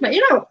impressive, mate.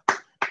 You know,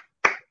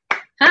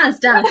 hands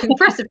down,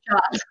 impressive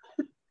child.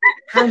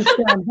 Hands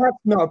down, that's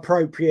not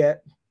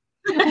appropriate.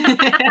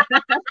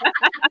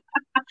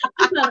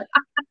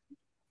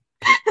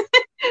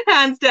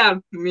 Hands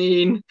down,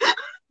 mean.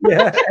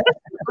 Yeah.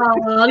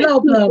 Oh, no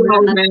blow,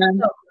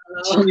 man.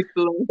 Cheap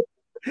blow.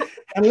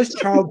 Endless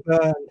child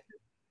burn.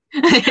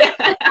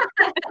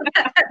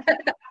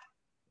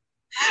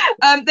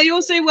 They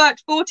also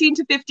worked 14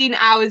 to 15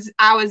 hours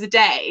a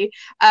day,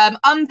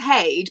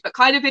 unpaid, but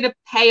kind of in a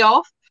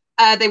payoff.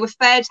 They were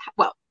fed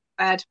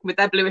with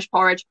their bluish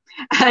porridge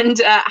and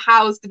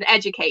housed and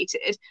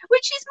educated,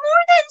 which is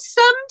more than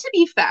some, to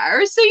be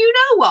fair. So you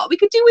know what? We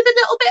could do with a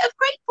little bit of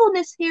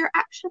gratefulness here,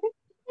 actually.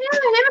 Yeah,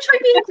 never try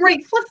being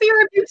grateful for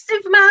your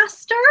abusive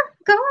master.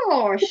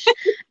 Gosh.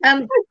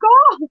 Oh,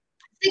 God.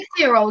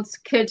 6-year-olds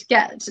could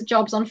get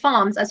jobs on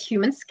farms as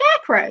human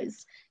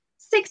scarecrows.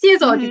 6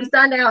 years old, you could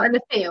stand out in the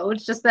field,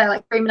 just there,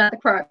 like, screaming at the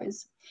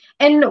crows.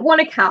 In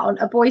one account,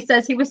 a boy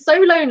says he was so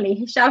lonely,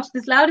 he shouted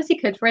as loud as he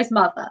could for his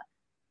mother.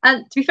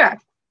 And to be fair,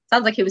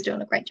 sounds like he was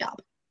doing a great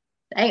job.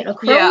 There ain't no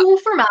crow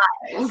for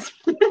miles.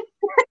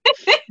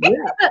 Yeah,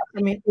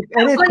 I mean,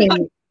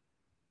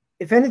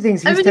 if anything,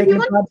 he's taking a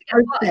bad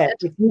step.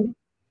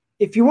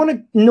 If you want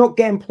to not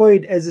get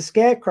employed as a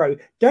scarecrow,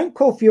 don't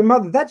call for your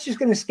mother. That's just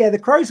going to scare the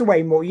crows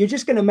away more. You're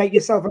just going to make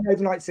yourself an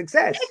overnight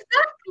success.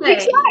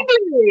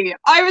 Exactly.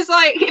 I was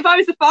like, if I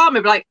was a farmer,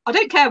 I'd be like, I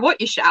don't care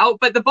what you shout,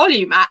 but the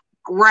volume at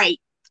great.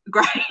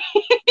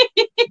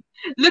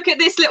 Look at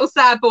this little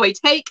sad boy.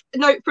 Take a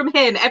note from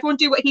him. Everyone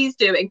do what he's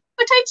doing.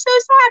 But I'm so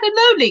sad and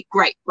lonely.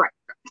 Great.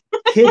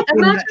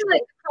 Imagine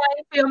like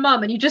crying for your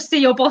mum and you just see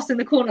your boss in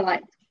the corner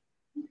like.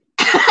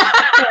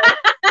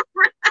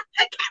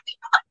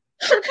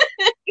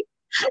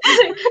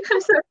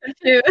 I'm so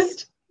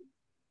confused.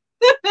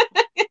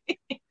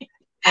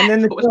 And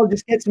then the girl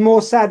just gets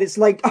more sad. It's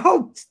like,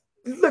 oh,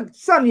 look,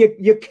 son,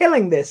 you're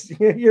killing this.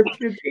 You're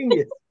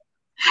genius.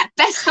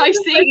 Best I've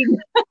seen.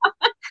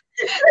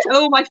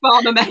 Oh, my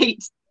farmer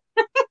mate.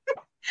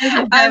 It's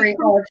a very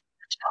odd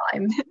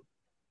time.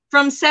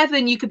 From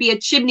 7, you could be a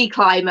chimney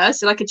climber,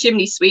 so like a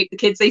chimney sweep. The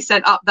kids, they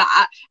sent up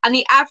that, and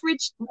the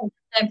average. Don't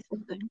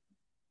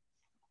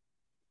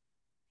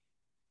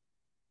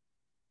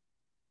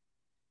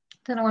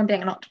know why I'm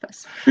being an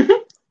octopus.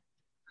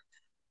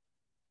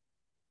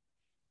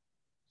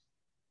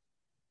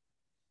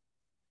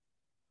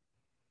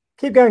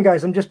 Keep going,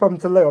 guys. I'm just popping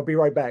to Lou. I'll be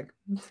right back.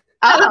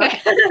 Oh, okay.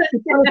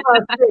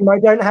 I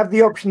don't have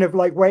the option of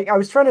like, wait, I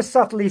was trying to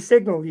subtly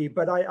signal you,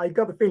 but I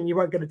got the feeling you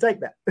weren't going to take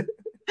that.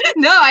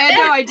 No, I had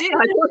no idea.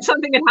 I thought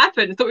something had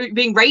happened. I thought we were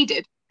being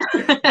raided.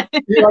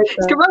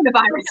 It's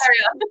coronavirus.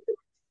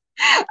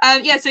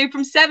 Yeah, so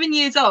from 7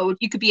 years old,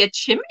 you could be a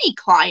chimney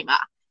climber.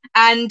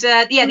 And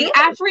the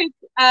average,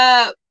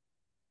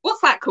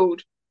 what's that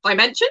called?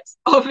 Dimensions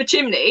of a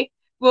chimney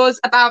was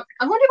about,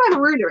 I'm wondering if I have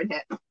a ruler in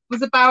here,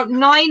 was about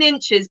 9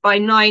 inches by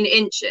 9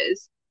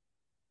 inches.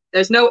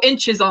 There's no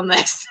inches on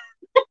this.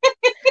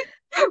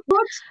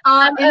 What?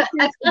 A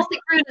classic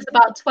ruler is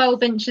about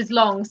 12 inches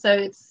long, so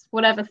it's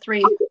whatever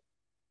 3.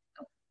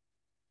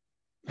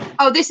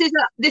 Oh, this is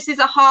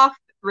a half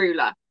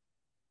ruler.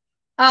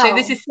 Oh. So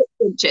this is 6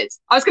 inches.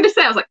 I was going to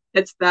say, I was like,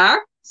 it's there.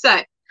 So,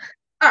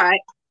 all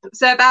right.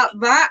 So about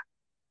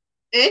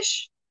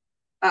that-ish,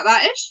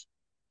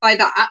 by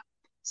that.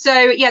 So,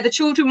 yeah, the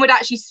children would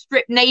actually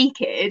strip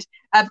naked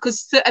because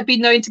soot had been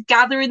known to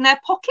gather in their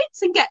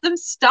pockets and get them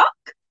stuck.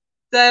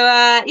 So,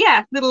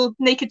 yeah, little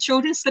naked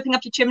children slipping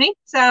up your chimney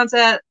sounds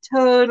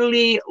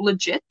totally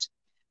legit.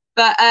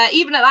 But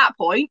even at that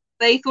point,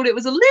 they thought it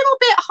was a little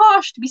bit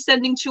harsh to be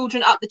sending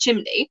children up the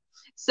chimney.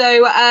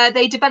 So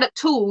they developed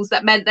tools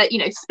that meant that,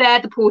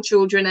 spared the poor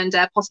children and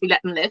possibly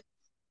let them live.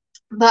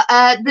 But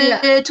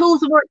the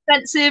tools were more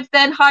expensive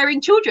than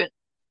hiring children.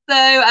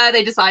 So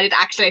they decided,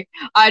 actually,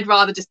 I'd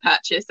rather just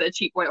purchase a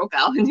cheap boy or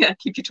girl and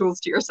keep your tools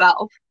to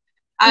yourself.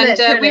 And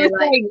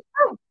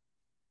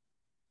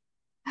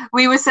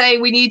we were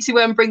saying we need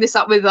to bring this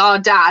up with our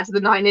dad, the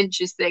 9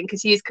 inches thing,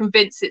 because he is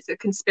convinced it's a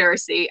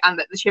conspiracy and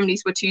that the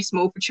chimneys were too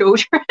small for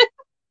children.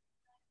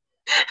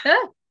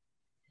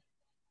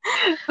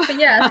 But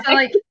yeah,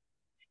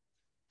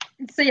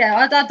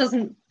 our dad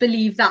doesn't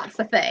believe that's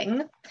a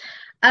thing.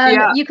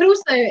 You could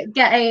also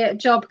get a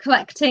job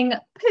collecting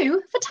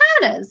poo for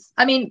tanners.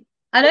 I mean,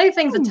 I know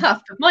things are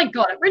tough, but my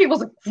God, it really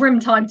was a grim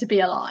time to be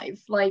alive.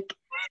 Like,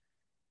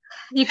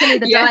 you can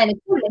either die in a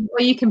killing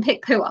or you can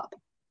pick poo up.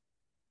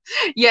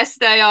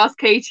 Yesterday, I asked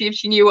Katie if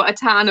she knew what a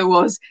tanner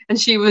was, and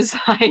she was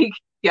like,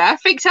 yeah,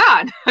 fake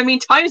tan. I mean,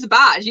 times are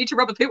bad. You need to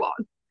rub a poo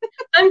on.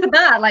 Times are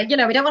bad. Like, we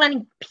don't want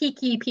any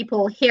peaky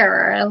people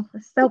here.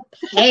 It's so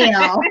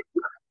pale.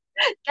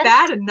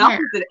 Bad enough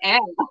as it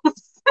is.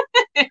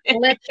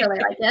 Literally,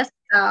 like this.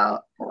 So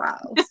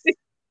gross.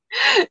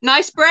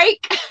 Nice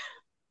break.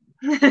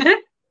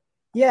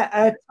 Yeah,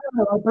 I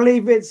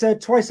believe it's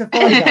twice a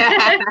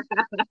fiver.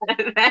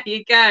 There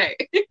you go.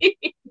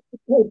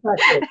 We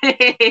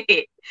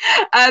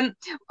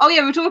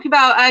were talking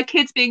about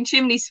kids being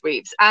chimney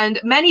sweeps, and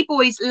many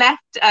boys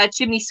left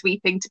chimney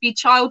sweeping to be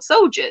child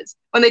soldiers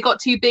when they got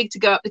too big to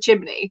go up the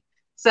chimney.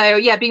 So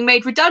being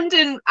made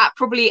redundant at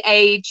probably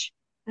age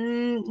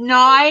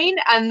 9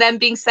 and then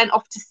being sent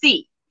off to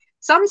sea.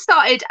 Some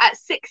started at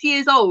 6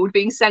 years old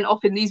being sent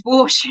off in these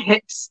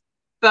warships,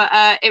 but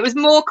it was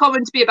more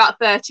common to be about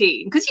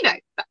 13 because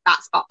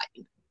that's fine.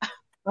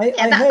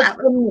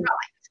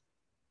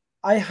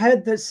 I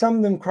heard that some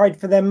of them cried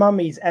for their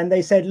mummies and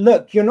they said,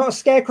 look, you're not a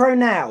scarecrow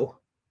now.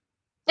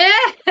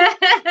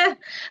 Yeah,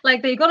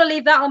 like you've got to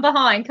leave that one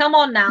behind. Come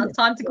on now, it's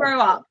time to grow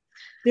up.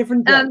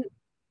 Different job.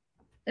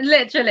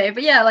 Literally,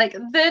 but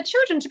the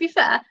children, to be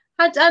fair,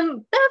 had they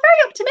were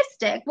very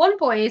optimistic. One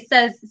boy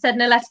said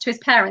in a letter to his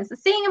parents that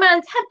seeing a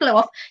man's head blow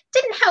off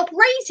didn't help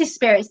raise his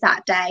spirits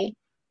that day.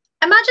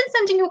 Imagine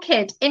sending your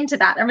kid into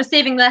that and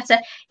receiving the letter,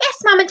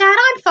 yes, Mum and Dad,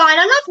 I'm fine.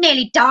 I love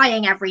nearly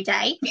dying every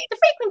day. The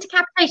frequent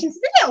decapitations is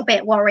a little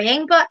bit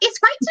worrying, but it's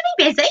great to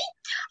be busy.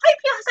 Hope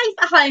you're safe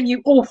at home,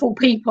 you awful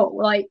people.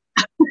 Like,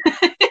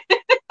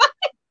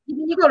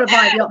 you've got to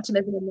buy the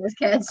optimism in those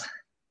kids.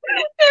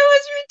 It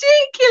was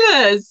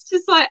ridiculous.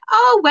 Just like,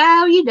 oh,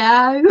 well,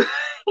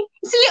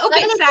 it's a little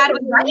bit sad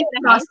when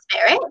you're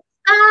spirit.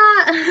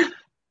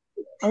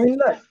 I mean,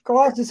 look,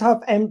 glass is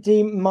half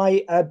empty.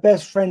 My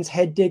best friend's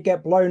head did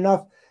get blown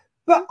off,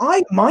 but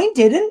mine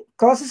didn't.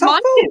 Glass is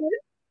half full.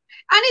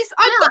 And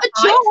I've got a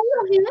job.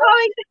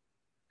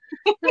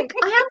 Like,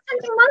 I am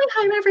sending money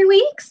home every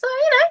week, so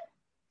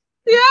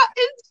Yeah,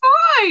 it's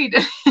fine.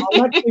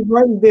 I'm actually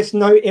writing this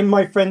note in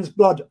my friend's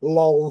blood.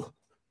 Lol.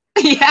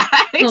 Yeah,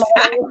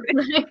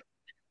 exactly.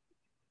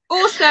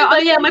 Also,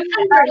 my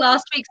pen broke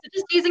last week, so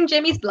just using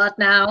Jimmy's blood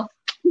now.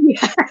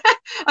 Yeah.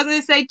 I was going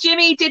to say,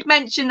 Jimmy did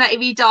mention that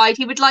if he died,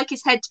 he would like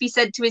his head to be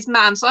sent to his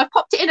mum. So I've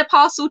popped it in a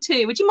parcel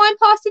too. Would you mind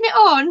passing it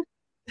on?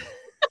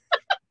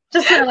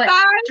 Just kind of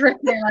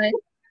dripping.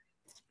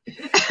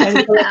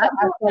 I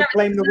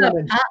blame the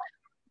women.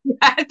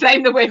 Yeah,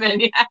 blame the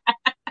women.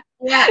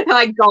 Yeah.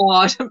 My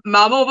God,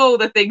 Mum, of all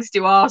the things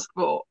to ask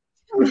for.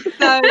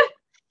 So.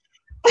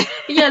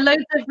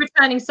 Loads of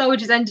returning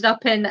soldiers ended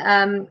up in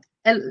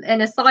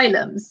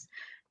asylums.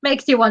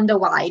 Makes you wonder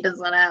why,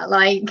 doesn't it?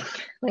 Like,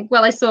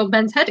 I saw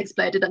Ben's head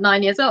exploded at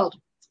 9 years old.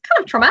 It's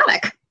kind of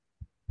traumatic.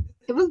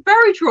 It was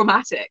very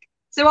traumatic.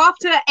 So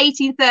after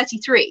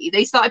 1833,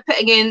 they started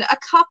putting in a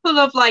couple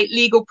of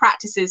legal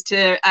practices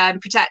to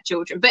protect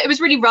children, but it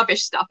was really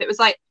rubbish stuff. It was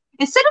like,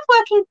 instead of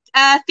working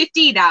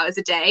 15 hours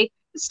a day,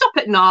 stop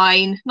at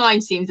 9.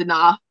 9 seems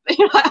enough.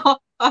 You're like, oh,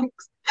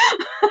 thanks.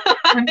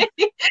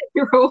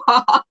 You're all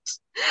hard.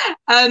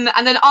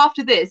 And then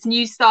after this,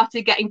 news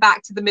started getting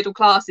back to the middle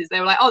classes. They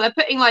were like, oh, they're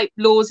putting like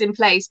laws in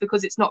place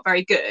because it's not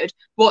very good.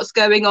 What's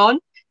going on?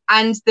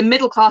 And the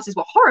middle classes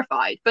were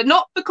horrified, but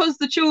not because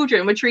the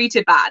children were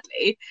treated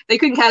badly. They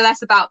couldn't care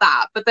less about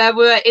that. But there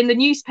were, in the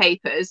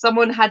newspapers,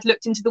 someone had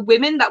looked into the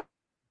women that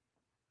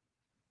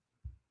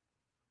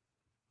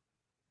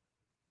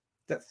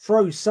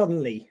froze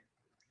suddenly.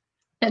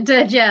 It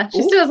did, yeah.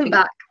 She still isn't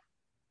back.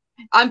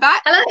 I'm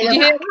back. Hello. Did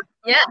you hear?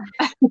 Yeah.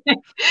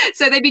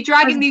 So they'd be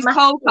dragging these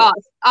coal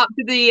carts up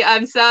to the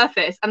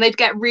surface, and they'd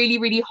get really,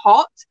 really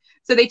hot.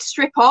 So they'd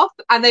strip off,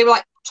 and they were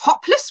like,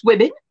 topless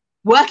women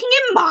working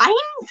in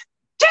mines?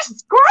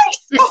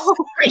 Disgraceful!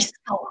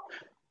 Disgraceful.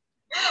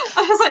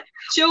 I was like,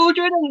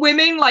 children and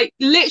women like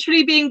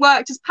literally being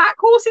worked as pack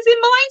horses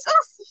in mines?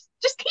 Oh,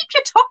 just keep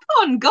your top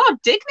on.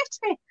 God,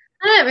 dignity.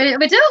 No,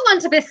 we don't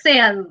want to be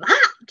seeing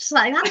that.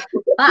 Like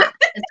that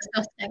is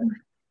disgusting.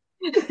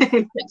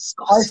 I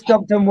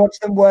stopped and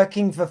watched them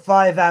working for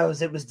 5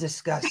 hours. It was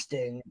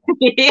disgusting.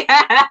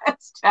 Yeah,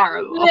 it's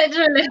terrible.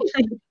 Literally.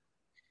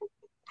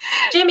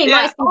 Jimmy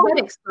might see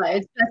head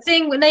explode.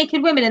 Seeing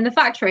naked women in the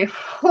factory.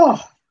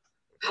 Oh.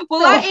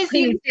 Well, that is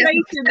the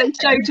illustration they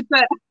chose to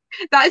put.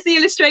 That is the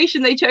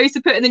illustration they chose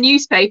to put in the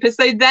newspaper.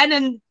 So then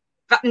and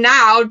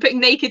now, putting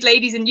naked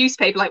ladies in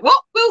newspaper, like,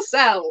 what will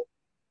sell?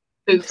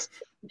 Boobs.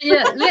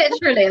 Yeah,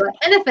 literally, like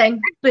anything,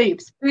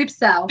 boobs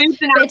sell.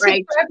 Boobs and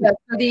outrage.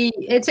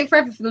 It took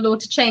forever for the law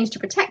to change to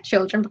protect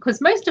children because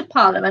most of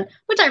Parliament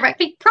were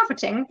directly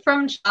profiting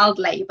from child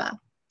labour.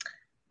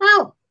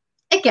 Well,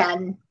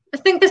 again, I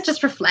think this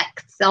just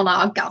reflects on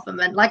our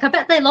government. Like, I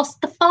bet they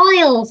lost the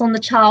files on the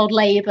child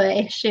labour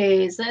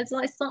issues. It's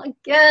like, start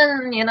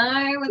again, you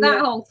know, with that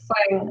whole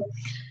thing.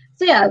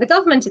 So yeah, the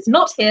government is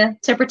not here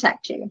to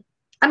protect you.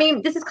 I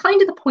mean, this is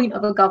kind of the point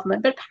of a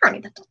government, but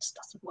apparently that just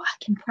doesn't work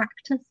in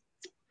practice.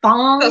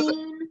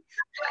 Fine.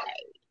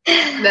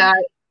 No,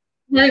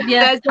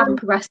 yeah, haven't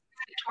progressed in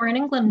Victorian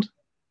England.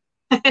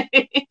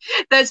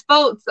 There's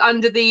faults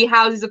under the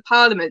Houses of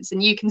Parliaments,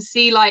 and you can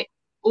see like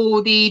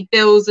all the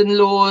bills and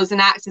laws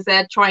and acts as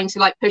they're trying to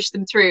like push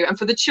them through. And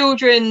for the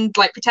children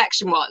like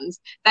protection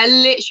ones, they're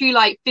literally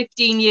like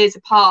 15 years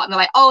apart, and they're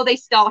like, oh, they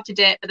started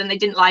it, but then they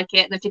didn't like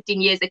it, and then 15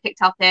 years they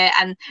picked up it,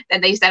 and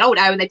then they said, oh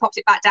no, and they popped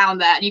it back down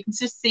there. And you can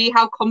just see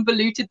how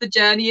convoluted the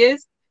journey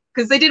is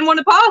because they didn't want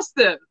to pass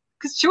them.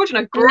 Because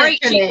children are great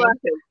cheap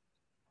workers.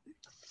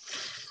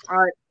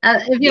 Right.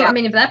 I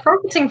mean, if they're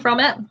profiting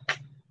from it,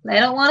 they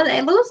don't want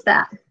to lose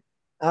that.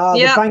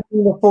 The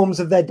banking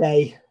reforms of their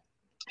day.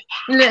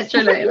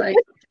 Literally, like.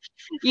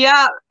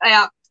 Yeah.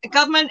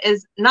 Government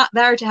is not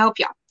there to help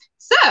you.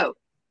 So,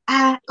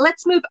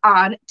 let's move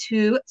on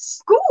to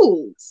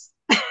schools.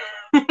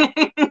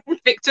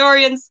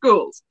 Victorian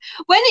schools.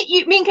 When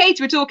me and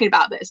Katie were talking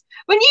about this,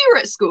 when you were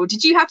at school,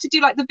 did you have to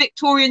do like the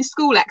Victorian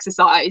school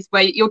exercise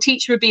where your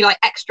teacher would be like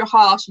extra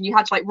harsh and you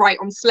had to like write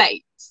on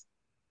slates?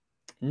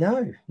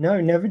 No,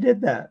 never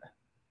did that.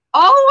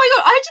 Oh my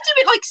god, I had to do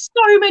it like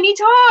so many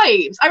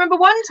times. I remember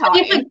one time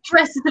you like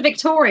dress as a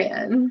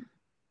Victorian.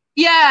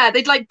 Yeah,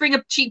 they'd like bring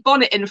a cheap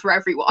bonnet in for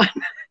everyone.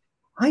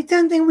 I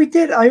don't think we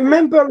did. I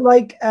remember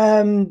like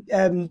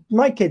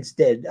my kids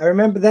did. I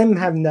remember them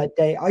having that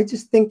day. I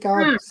just think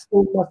our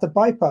school must have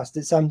bypassed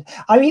it.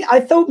 I mean, I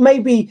thought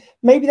maybe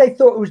they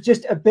thought it was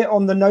just a bit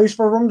on the nose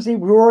for Romsey.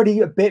 We were already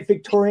a bit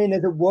Victorian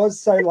as it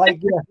was, so like,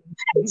 yeah.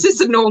 It's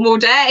just a normal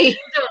day.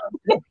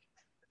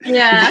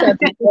 Yeah.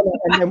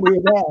 And then we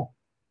were there.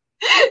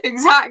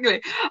 Exactly.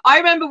 I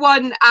remember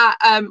one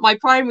at my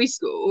primary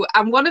school,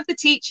 and one of the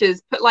teachers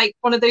put like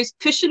one of those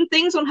cushion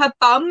things on her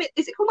bum.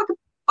 Is it called like a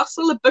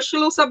bustle, a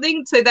bushel or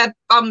something? So their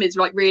bum is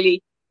like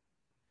really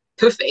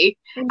puffy,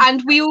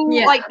 and we all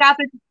like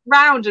gathered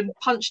round and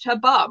punched her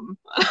bum.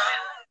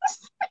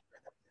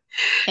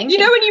 You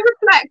know, when you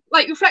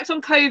reflect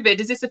on COVID,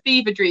 is this a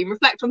fever dream?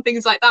 Reflect on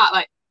things like that.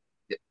 Like,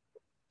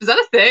 is that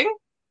a thing?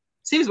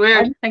 Seems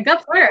weird. I think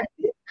that's weird.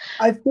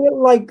 I feel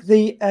like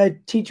the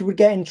teacher would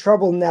get in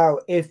trouble now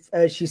if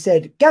she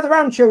said, "Gather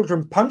round,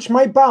 children, punch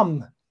my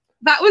bum."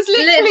 That was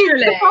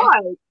literally the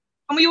vibe.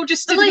 And we all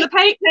just stood in the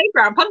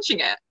playground punching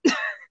it.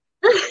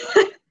 Do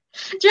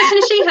you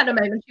reckon she had a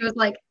moment? She was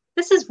like,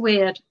 "This is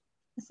weird.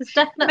 This is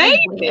definitely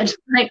weird."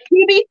 Like,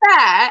 to be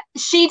fair,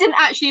 she didn't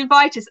actually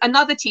invite us.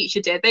 Another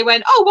teacher did. They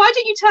went, "Oh, why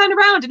don't you turn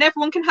around and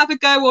everyone can have a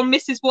go on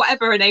Mrs.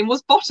 Whatever her name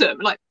was Bottom?"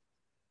 Like,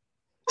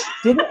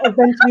 did it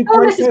eventually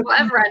break open?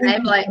 Whatever her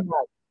name, like.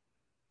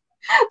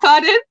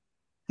 Pardon?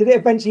 Did it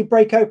eventually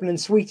break open and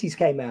Sweeties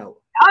came out?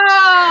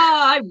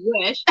 Ah, I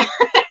wish.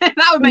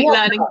 That would make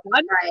learning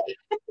fun. Right.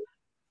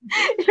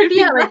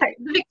 Yeah, like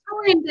the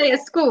Victorian day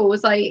at school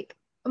was like,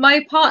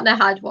 my partner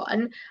had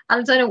one, and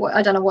I don't know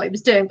what he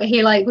was doing, but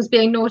he like was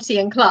being naughty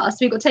in class.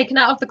 So he got taken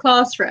out of the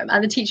classroom,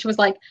 and the teacher was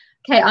like,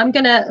 "Okay, I'm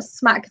gonna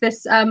smack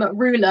this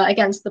ruler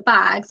against the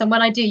bags, and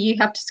when I do, you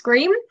have to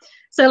scream."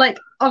 So like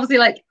obviously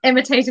like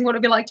imitating what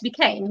it'd be like to be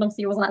caned, and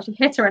obviously he wasn't actually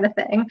hit or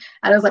anything,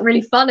 and it was like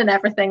really fun and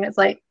everything. It's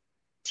like,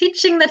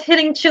 teaching that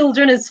hitting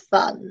children is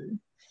fun.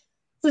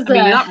 This is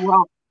not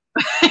wrong.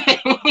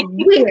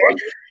 Weird.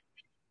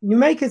 You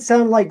make it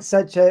sound like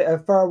such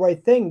a faraway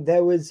thing.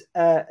 There was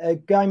a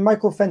guy,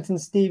 Michael Fenton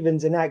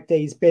Stevens, an actor.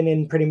 He's been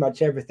in pretty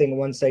much everything at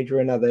one stage or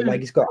another.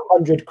 Like, he's got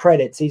 100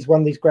 credits. He's one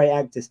of these great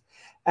actors.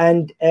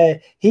 And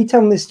he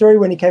told me this story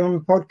when he came on the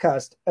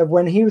podcast of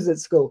when he was at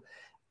school.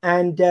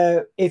 And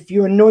if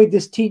you annoyed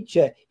this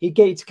teacher, he'd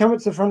get you to come up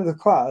to the front of the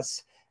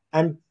class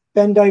and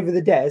bend over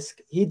the desk.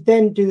 He'd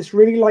then do this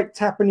really light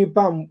tap on your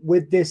bum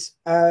with this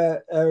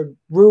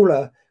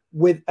ruler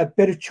with a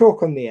bit of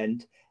chalk on the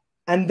end.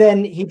 And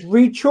then he'd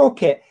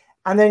re-chalk it,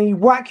 and then he'd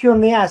whack you on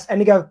the ass, and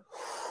he'd go,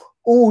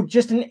 oh,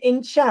 just an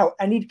inch out.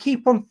 And he'd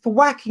keep on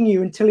thwacking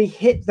you until he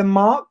hit the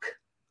mark.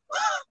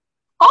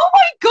 Oh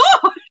my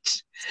God!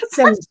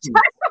 That's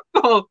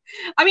terrible.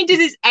 I mean, does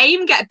his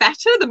aim get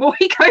better the more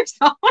he goes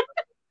on?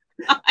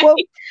 Well,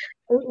 he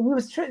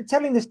was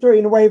telling the story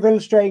in a way of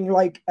illustrating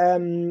like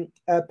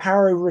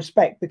power over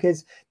respect,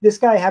 because this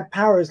guy had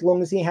power as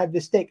long as he had the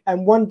stick.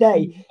 And one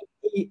day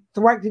he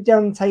thwacked it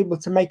down the table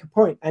to make a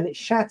point, and it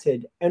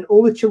shattered, and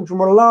all the children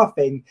were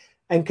laughing.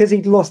 And because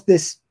he'd lost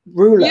this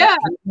ruler, he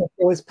lost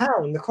all his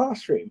power in the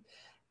classroom.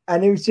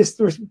 And it was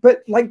just,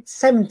 but like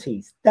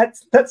 70s,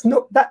 that's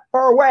not that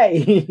far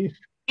away.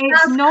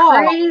 It's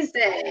not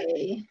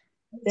crazy.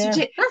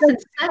 Yeah. That's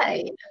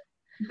insane.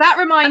 That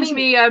reminds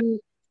me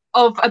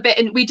of a bit,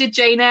 and we did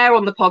Jane Eyre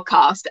on the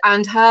podcast,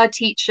 and her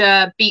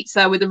teacher beats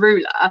her with a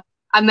ruler,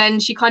 and then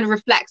she kind of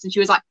reflects, and she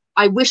was like,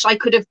 I wish I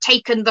could have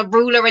taken the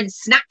ruler and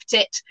snapped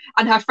it.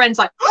 And her friend's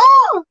like,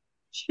 oh,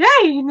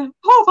 Jane,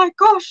 oh my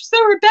gosh, so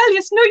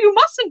rebellious. No, you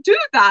mustn't do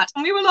that.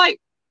 And we were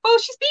like, well,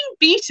 she's being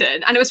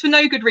beaten, and it was for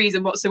no good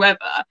reason whatsoever.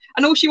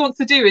 And all she wants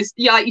to do is,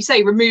 like you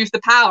say, remove the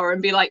power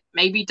and be like,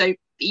 maybe don't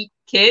beat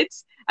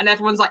kids. And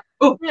everyone's like,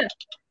 oh. Yeah.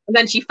 And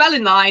then she fell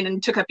in line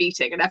and took her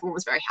beating, and everyone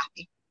was very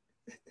happy.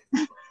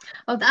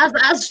 Oh,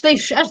 as they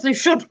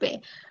should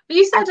be. But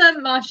you said,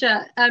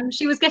 Marsha,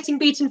 she was getting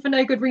beaten for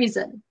no good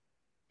reason.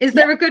 Is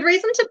there a good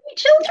reason to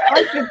beat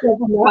children?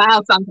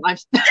 Well,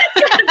 sometimes.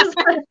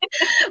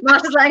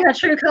 Marsha's letting her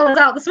true colours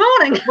out this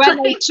morning.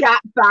 When they chat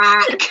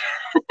back.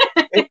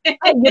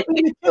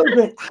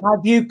 Children,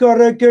 have you got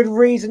a good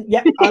reason?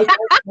 Yep. Okay,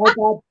 my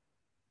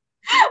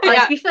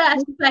bad. To be fair,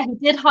 he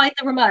did hide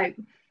the remote.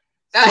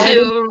 As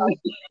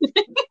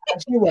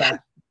you were.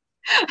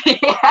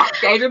 Yeah,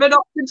 gave him an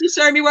option to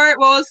show me where it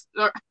was.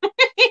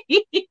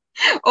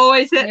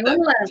 Always hit them.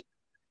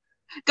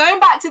 Going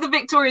back to the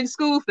Victorian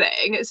school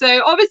thing,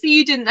 so obviously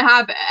you didn't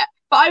have it,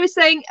 but I was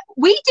saying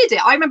we did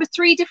it. I remember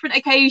 3 different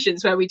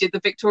occasions where we did the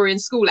Victorian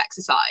school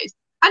exercise,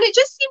 and it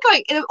just seemed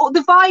like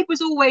the vibe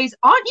was always,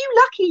 aren't you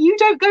lucky you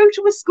don't go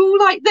to a school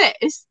like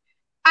this?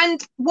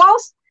 And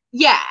whilst,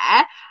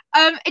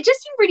 it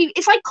just seemed really,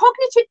 it's like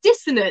cognitive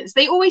dissonance.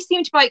 They always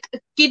seem to be like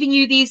giving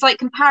you these like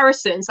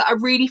comparisons that are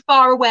really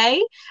far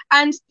away.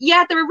 And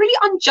yeah, there are really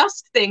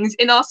unjust things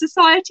in our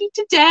society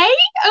today.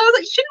 And I was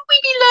like, shouldn't we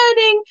be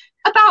learning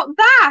about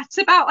that,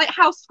 about like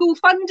how school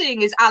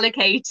funding is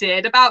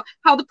allocated, about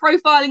how the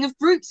profiling of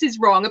groups is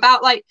wrong,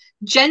 about like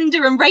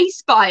gender and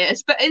race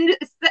bias, but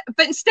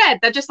instead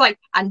they're just like,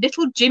 and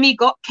little Jimmy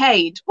got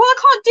caned. Well, I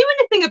can't do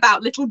anything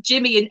about little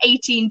Jimmy in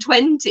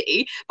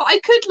 1820, but I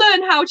could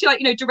learn how to, like,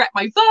 you know, direct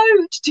my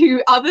vote,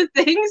 do other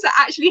things that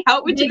actually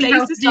help with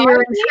today's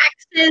society.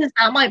 Taxes,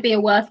 that might be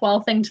a worthwhile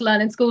thing to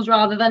learn in schools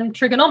rather than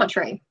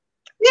trigonometry.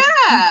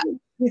 Yeah.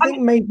 You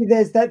think maybe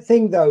there's that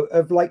thing though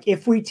of like,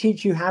 if we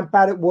teach you how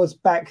bad it was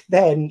back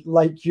then,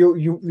 like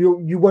you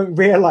won't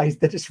realize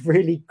that it's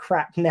really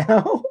crap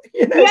now.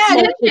 You know?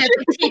 Yeah,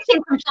 it's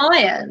teaching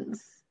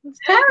compliance. It's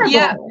terrible.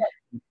 Yeah.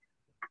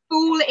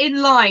 Fall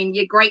in line,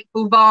 you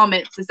grateful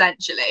varmints,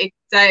 essentially.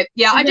 So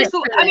yeah, I just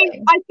thought, I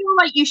mean, I feel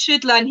like you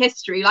should learn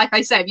history. Like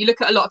I said, if you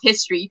look at a lot of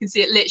history, you can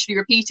see it literally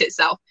repeat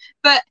itself.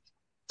 But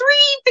 3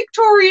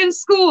 Victorian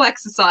school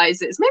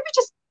exercises, maybe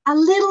just a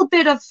little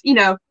bit of, you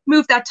know,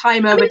 move that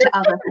time over to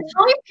other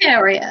time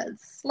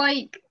periods.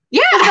 Like,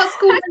 yeah, that's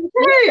school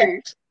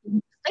too.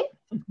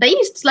 They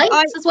used slates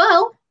as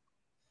well.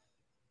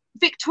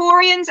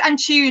 Victorians and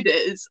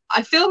Tudors,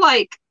 I feel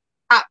like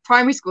at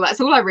primary school,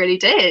 that's all I really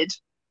did.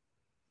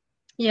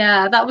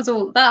 Yeah, that was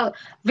all. That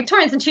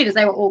Victorians and Tudors,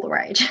 they were all the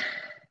rage.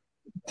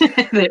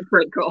 They're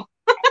pretty cool.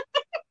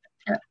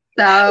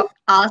 So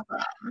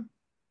awesome.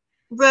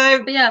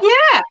 So yeah.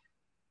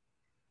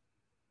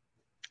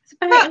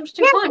 Very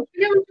interesting point.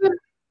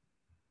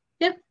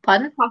 Yeah,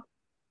 pardon?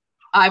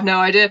 I have no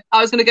idea. I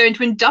was going to go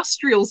into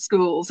industrial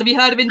schools. Have you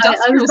heard of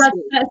industrial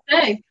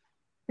schools?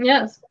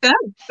 Yes. Yeah,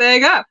 there you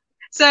go.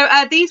 So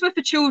these were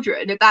for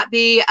children that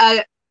the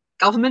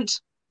government,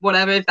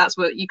 whatever, if that's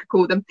what you could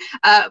call them,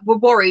 were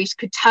worried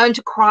could turn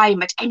to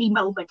crime at any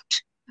moment.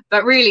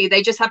 But really,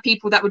 they just have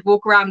people that would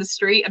walk around the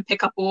street and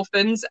pick up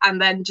orphans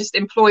and then just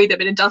employ them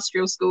in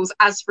industrial schools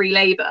as free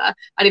labour.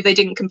 And if they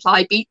didn't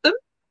comply, beat them.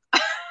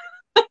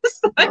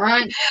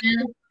 Right.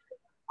 Yeah.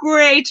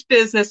 Great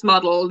business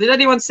model. Did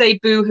anyone say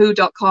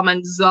boohoo.com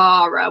and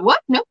Zara?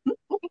 What? No.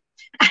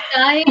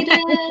 I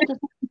did.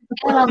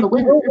 on the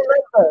wind.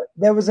 Remember,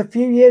 there was a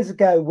few years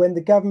ago when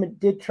the government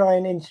did try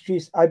and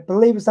introduce, I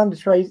believe it was under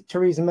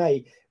Theresa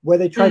May, where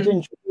they tried to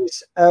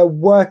introduce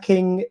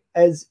working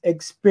as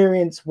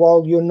experience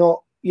while you're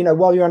not,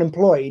 while you're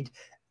unemployed,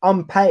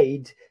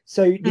 unpaid.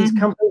 So these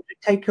companies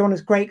would take you on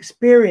as great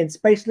experience,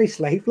 basically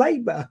slave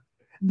labor.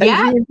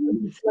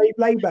 Slave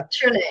labor.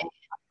 Truly.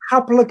 A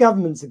couple of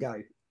governments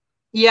ago.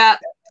 Yeah.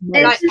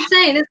 It's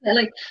insane, isn't it?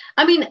 Like,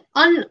 I mean,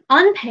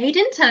 unpaid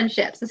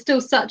internships are still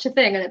such a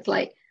thing, and it's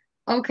like,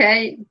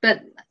 okay,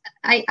 but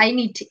I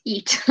need to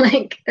eat.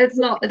 Like, it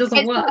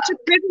doesn't work. It's such a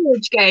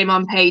privilege game,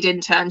 unpaid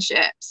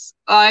internships.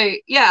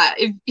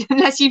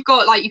 Unless you've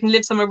got, like, you can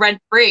live somewhere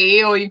rent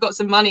free, or you've got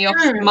some money off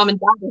mum and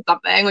dad or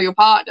something, or your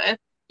partner,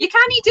 you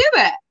can't do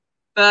it.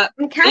 But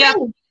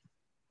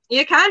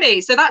you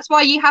can. So that's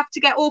why you have to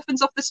get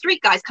orphans off the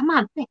street, guys. Come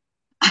on.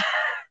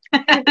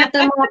 Get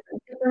them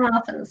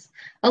orphans.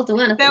 I'll do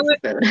anything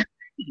for food.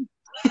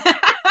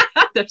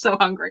 They're so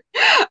hungry.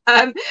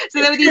 So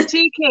there were these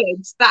two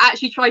kids that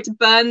actually tried to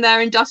burn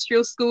their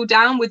industrial school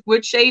down with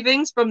wood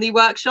shavings from the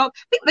workshop.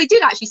 I think they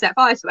did actually set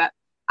fire to it.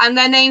 And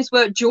their names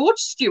were George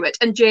Stewart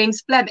and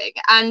James Fleming.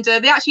 And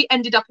they actually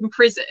ended up in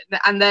prison.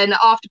 And then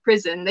after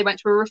prison, they went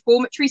to a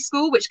reformatory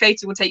school, which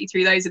Katie will take you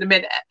through those in a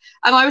minute.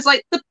 And I was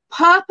like, the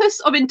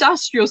purpose of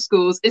industrial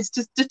schools is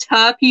to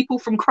deter people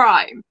from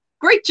crime.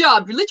 Great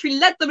job. You literally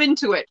led them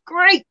into it.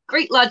 Great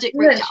logic.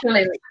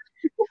 Literally.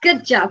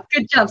 Good job.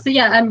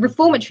 So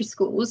reformatory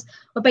schools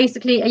were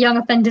basically a young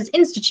offenders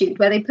institute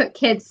where they put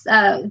kids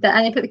and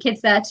they put the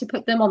kids there to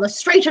put them on the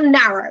straight and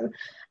narrow.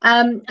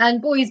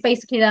 And boys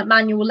basically learn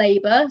manual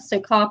labor, so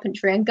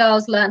carpentry, and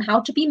girls learn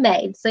how to be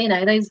maids. So,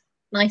 those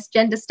nice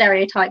gender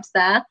stereotypes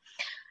there.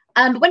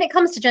 But when it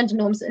comes to gender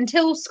norms,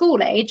 until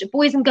school age,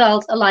 boys and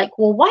girls alike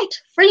wore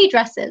white frilly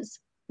dresses.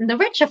 And the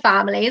richer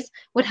families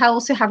would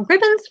also have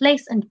ribbons,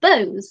 lace, and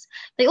bows.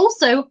 They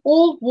also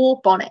all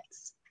wore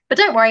bonnets. But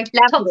don't worry,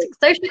 toxic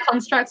social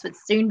constructs would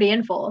soon be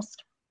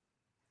enforced.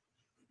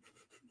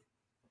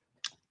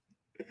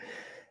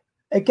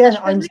 Again,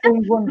 I'm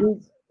seeing one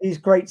of these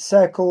great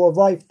circle of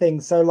life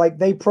things. So, like,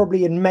 they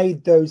probably had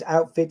made those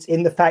outfits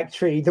in the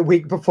factory the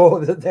week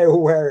before that they were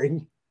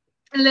wearing.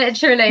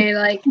 Literally,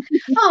 like,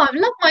 oh, I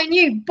love my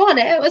new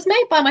bonnet. It was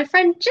made by my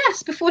friend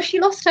Jess before she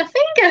lost her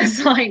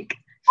fingers. Like,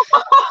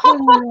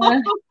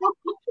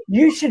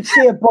 you should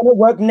see a bonnet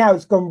work now.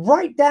 It's gone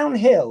right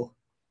downhill.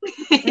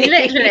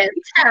 Literally,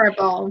 it's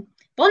terrible.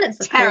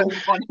 Bonnets are terrible.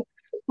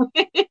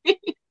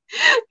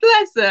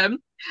 Bless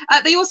them.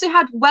 They also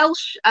had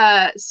Welsh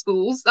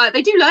schools.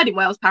 They do learn in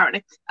Wales,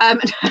 apparently.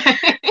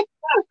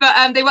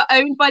 But they were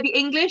owned by the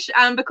English,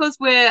 and because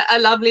we're a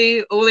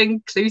lovely,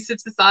 all-inclusive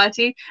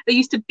society, they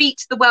used to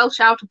beat the Welsh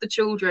out of the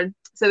children.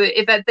 So that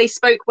if they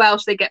spoke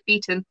Welsh, they get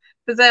beaten.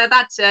 Because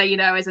that,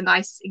 is a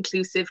nice,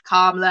 inclusive,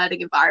 calm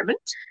learning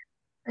environment.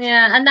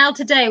 Yeah, and now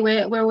today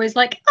we're always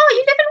like, oh,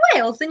 you live in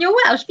Wales and you're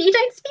Welsh, but you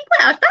don't speak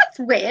Welsh. That's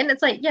weird. And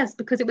it's like, yes,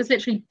 because it was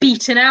literally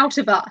beaten out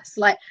of us.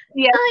 Like,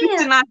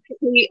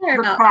 systematically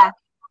repressed.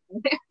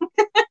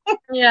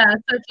 Yeah,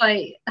 so it's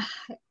like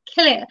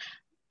killing it.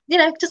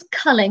 Just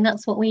culling.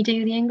 That's what we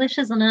do, the English,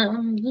 isn't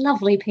it?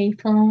 Lovely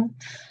people.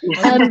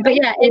 But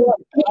yeah,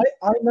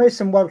 I know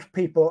some Welsh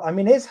people. I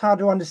mean, it's hard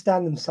to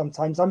understand them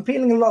sometimes. I'm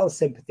feeling a lot of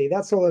sympathy.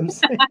 That's all I'm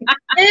saying.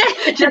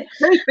 Can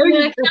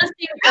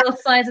see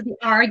both sides of the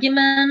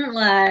argument.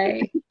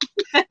 Like,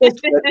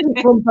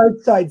 from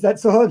both sides.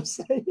 That's all I'm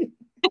saying.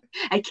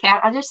 I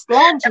can't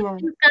understand you.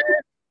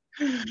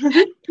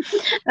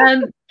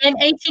 In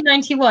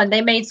 1891,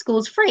 they made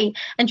schools free,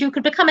 and you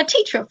could become a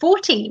teacher at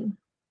 14.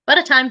 What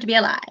a time to be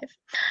alive.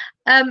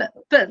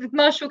 But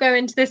Marsh will go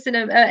into this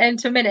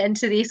into a minute,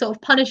 into the sort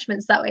of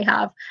punishments that they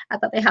have.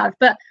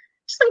 But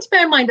just want to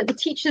bear in mind that the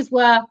teachers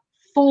were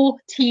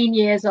 14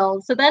 years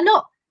old, so they're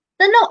not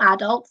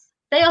adults.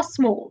 They are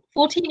small.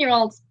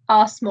 14-year-olds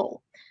are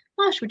small.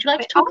 Marsh, would you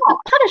like to talk about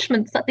the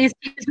punishments that these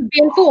teachers would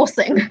be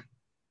enforcing?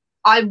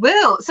 I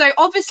will. So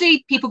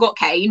obviously, people got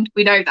caned.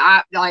 We know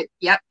that. Like,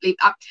 yep, leave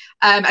that.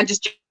 And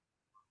just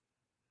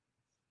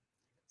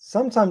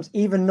sometimes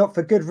even not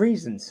for good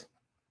reasons.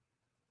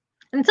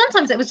 And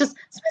sometimes it was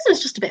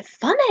just a bit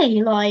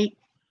funny, like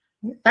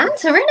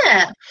banter,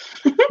 innit?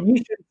 You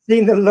should have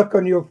seen the look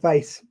on your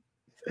face.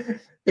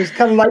 It's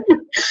kind of like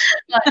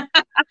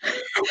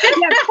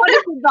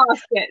punishment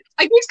baskets.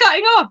 I keep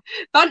cutting off.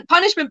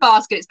 Punishment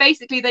baskets.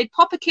 Basically, they'd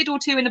pop a kid or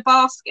two in a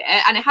basket,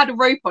 and it had a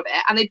rope on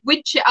it, and they'd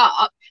winch it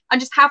up and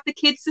just have the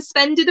kids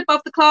suspended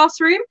above the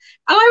classroom. And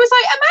I was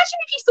like, imagine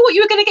if you thought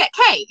you were going to get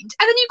caned,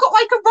 and then you got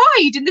like a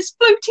ride in this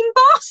floating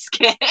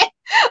basket.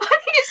 I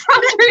think it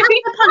sounds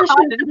really the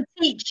punishment for the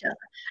teacher.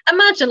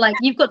 Imagine, like,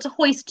 you've got to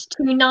hoist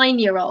 2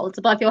 9-year-olds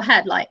above your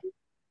head, like.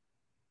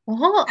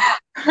 What?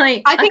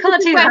 Like, I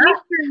can't do that.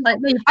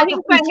 I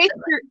think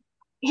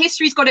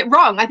history's got it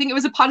wrong. I think it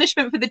was a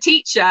punishment for the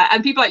teacher,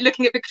 and people like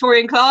looking at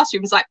Victorian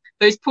classrooms like,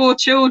 those poor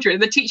children.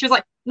 The teacher was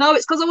like, no,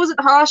 it's because I wasn't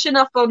harsh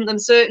enough on them,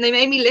 so they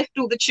made me lift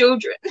all the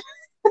children.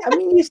 I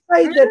mean, you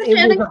say that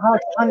it was a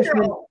harsh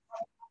punishment.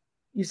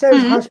 You say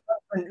it's harsh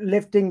punishment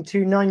lifting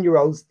 2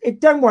 9-year-olds.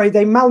 Don't worry,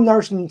 they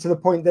malnourish them to the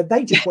point that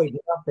they just weigh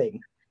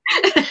nothing.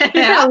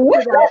 Yeah.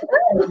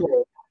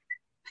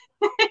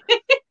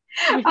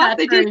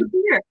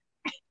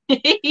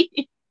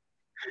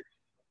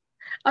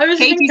 I was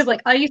thinking because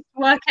like I used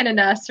to work in a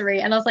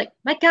nursery and I was like,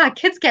 my God,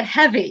 kids get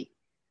heavy.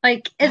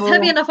 Like it's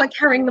heavy enough like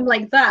carrying them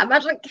like that.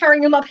 Imagine like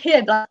carrying them up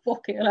here, like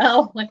fucking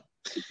hell. Like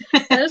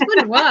it just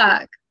wouldn't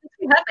work. It's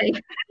too heavy.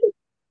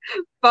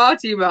 Far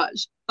too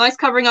much. Nice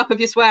covering up of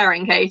your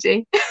swearing,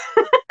 Katie.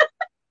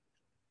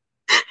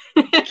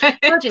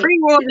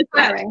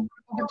 Swearing.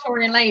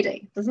 Victorian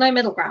lady. There's no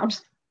middle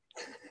ground.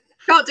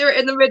 Can't do it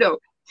in the middle.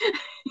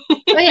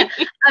 Oh yeah.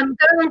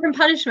 Going on from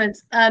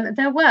punishments,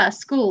 there were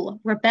school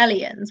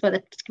rebellions where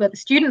the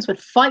students would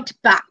fight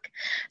back.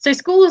 So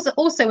schools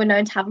also were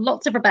known to have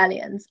lots of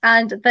rebellions,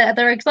 and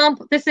their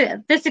example. This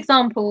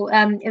example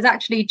is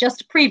actually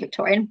just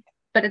pre-Victorian,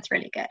 but it's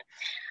really good.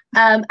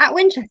 At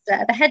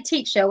Winchester, the head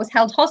teacher was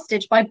held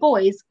hostage by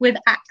boys with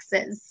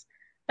axes.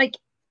 Like,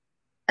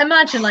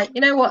 imagine, like,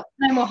 you know what?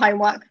 No more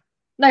homework.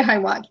 No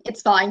homework.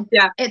 It's fine.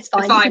 Yeah, it's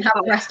fine. You can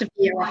have the rest of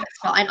the year off. It's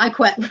fine. I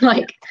quit.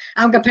 Like,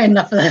 I'm gonna pay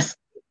enough for this.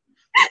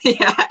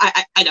 Yeah,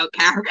 I don't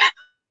care.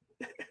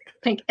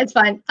 Think it's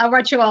fine. I'll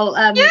write you all.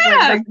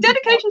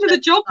 Dedication to the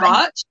job,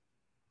 much.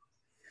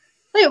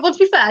 Yeah, well, to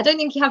be fair, I don't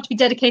think you have to be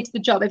dedicated to the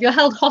job. If you're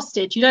held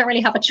hostage, you don't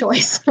really have a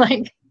choice.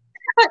 Like,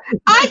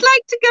 I'd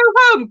like to go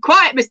home.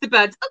 Quiet, Mr.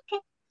 Burns.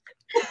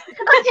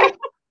 Okay.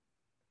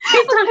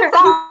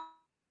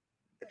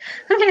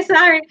 Okay,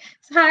 sorry.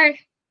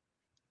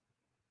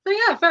 So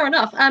yeah, fair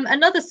enough.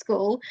 Another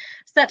school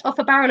set off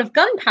a barrel of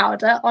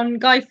gunpowder on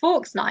Guy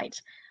Fawkes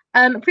night.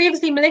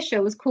 Previously,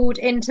 militia was called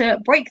in to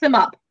break them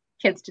up.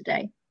 Kids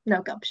today,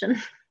 no gumption.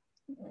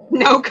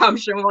 No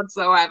gumption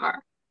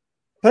whatsoever.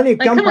 Plenty of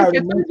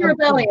gunpowder. No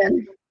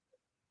rebellion.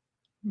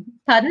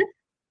 Pardon?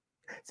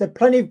 So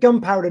plenty of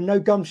gunpowder, no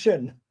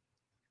gumption.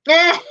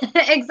 Yeah,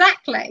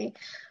 exactly.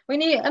 We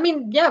need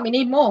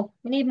more.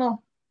 We need more.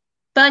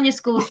 Burn your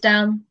schools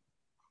down.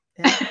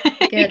 Yeah.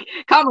 Good.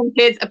 Come on,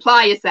 kids,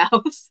 apply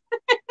yourselves.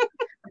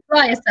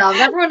 Apply yourselves.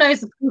 Everyone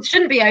knows the schools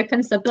shouldn't be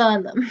open, so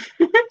burn them.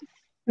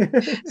 So for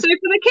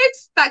the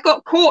kids that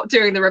got caught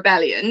during the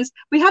rebellions,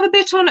 we have a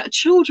bit on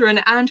children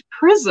and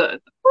prison.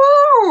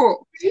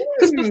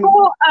 Because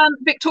before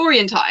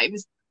Victorian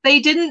times, they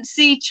didn't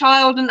see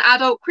child and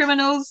adult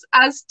criminals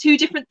as two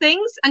different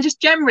things, and just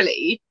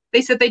generally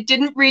they said they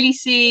didn't really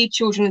see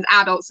children and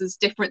adults as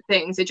different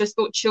things. They just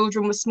thought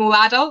children were small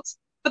adults.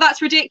 But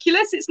that's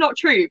ridiculous. It's not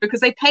true, because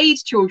they paid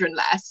children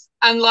less.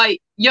 And like,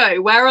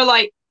 where are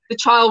like the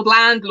child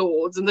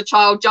landlords and the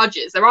child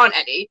judges? There aren't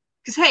any.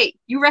 Because hey,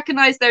 you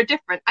recognize they're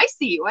different. I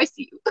see you. I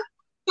see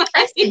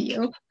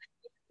you.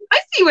 I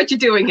see what you're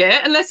doing here,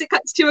 unless it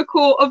cuts to a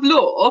court of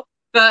law.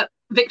 But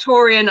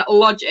Victorian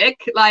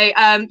logic, like,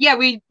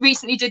 we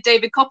recently did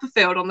David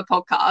Copperfield on the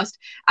podcast,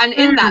 and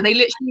in that they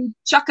literally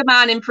chuck a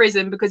man in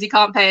prison because he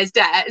can't pay his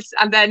debts,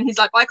 and then he's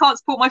like, well, I can't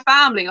support my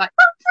family. Like,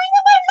 bring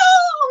him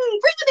along,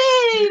 bring him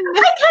in.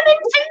 I come in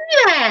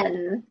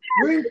then.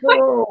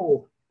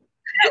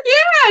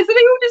 Yeah, so they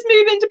all just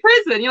move into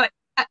prison. You're like,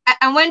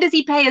 and when does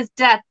he pay his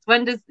debts?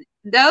 When does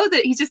know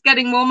that he's just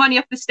getting more money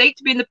off the state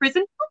to be in the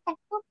prison?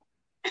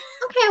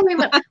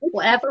 Okay,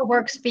 whatever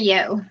works for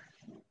you.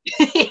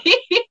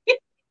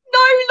 No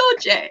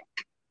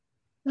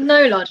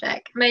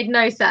logic. Made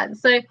no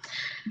sense. So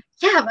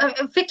yeah,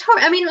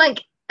 Victoria, I mean,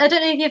 like, I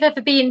don't know if you've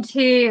ever been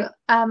to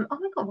oh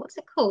my god, what's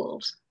it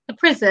called, the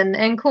prison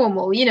in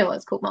Cornwall? You know what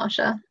it's called,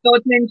 Marsha?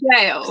 Bodmin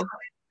Jail.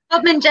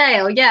 Bodmin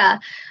Jail, yeah.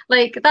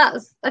 Like, I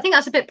think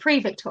that's a bit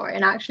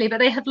pre-Victorian actually, but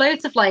they have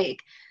loads of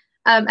like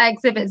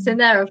exhibits in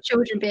there of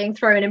children being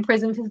thrown in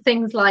prison for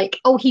things like,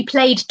 oh, he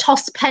played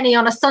toss penny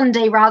on a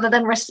Sunday rather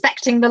than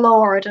respecting the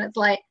Lord, and it's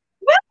like,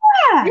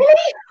 yeah,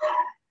 really?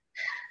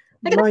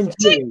 Mind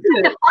you,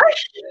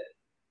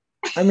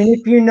 I mean,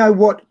 if you know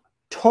what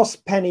toss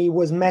penny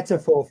was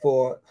metaphor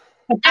for.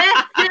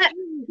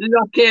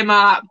 Lock him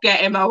up,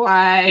 get him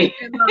away.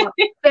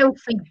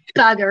 Filthy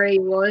bugger, he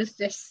was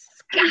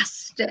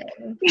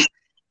disgusting.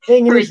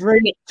 Being in his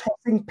room,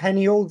 tossing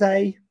penny all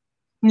day.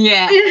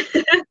 Yeah.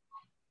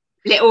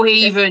 Little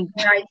heathen.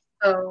 Right,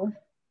 so.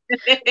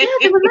 Yeah,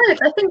 there were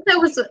loads. I think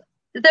there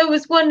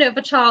was one of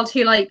a child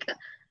who, like, I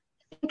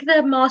think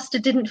their master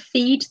didn't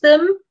feed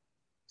them.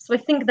 So I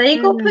think they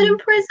got put in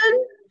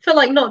prison for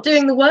like not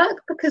doing the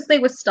work because they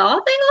were starving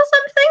or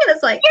something. And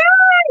it's like, yeah,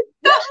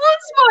 that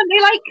was one.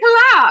 They like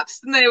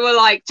collapsed and they were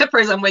like, to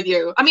prison with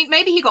you. I mean,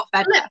 maybe he got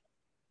fed.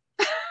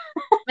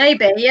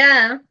 Maybe,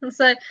 yeah. And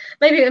so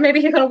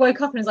maybe he kind of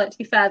woke up and was like, to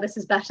be fair, this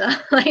is better.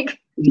 Like,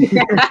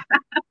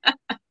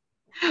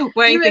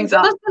 weighing things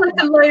up. That's like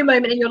a low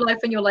moment in your life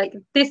when you're like,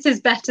 this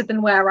is better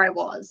than where I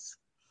was.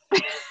 I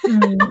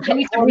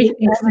need to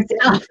rethink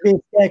myself.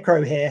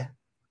 Scarecrow here.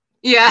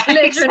 Yeah,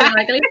 literally. Exactly.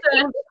 Like, I need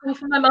to call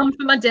for my mum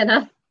for my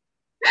dinner.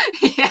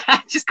 Yeah,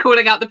 just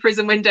calling out the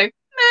prison window.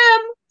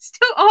 Ma'am,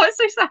 still. Oh, it's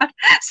so sad.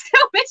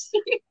 Still miss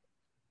you.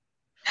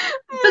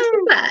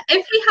 But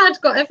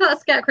if that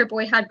Scarecrow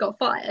boy had got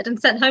fired and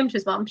sent home to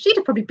his mum, she'd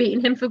have probably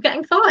beaten him for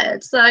getting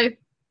fired. So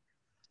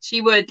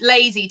she would.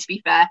 Lazy, to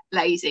be fair.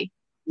 Lazy.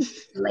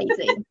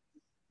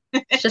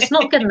 It's just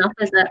not good enough,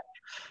 is it?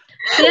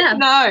 So, yeah.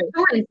 No.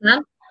 Stories,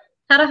 man.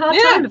 Had a hard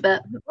time of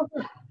it.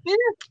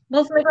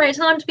 Wasn't a great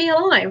time to be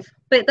alive.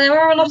 But there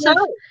are a lot of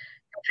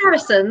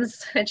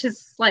comparisons, which is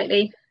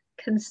slightly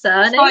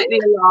concerning. Slightly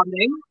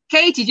alarming.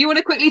 Katie, do you want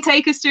to quickly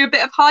take us through a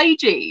bit of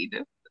hygiene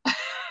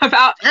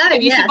about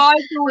if you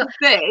survived all of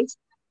this?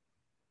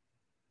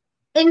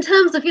 In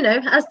terms of,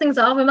 as things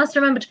are, we must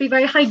remember to be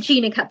very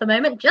hygienic at the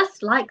moment,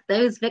 just like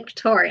those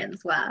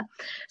Victorians were.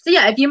 So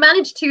yeah, if you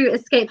manage to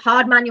escape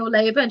hard manual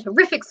labour and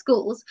horrific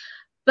schools,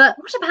 but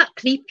what about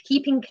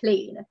keeping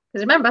clean?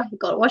 Because remember, you've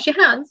got to wash your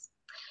hands.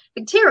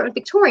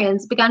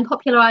 Victorians began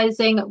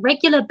popularising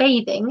regular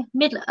bathing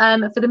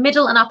for the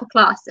middle and upper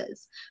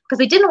classes because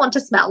they didn't want to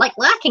smell like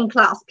working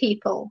class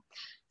people.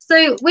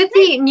 So with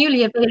the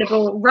newly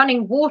available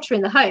running water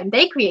in the home,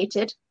 they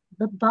created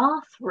the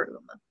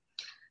bathroom.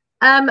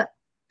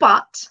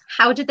 But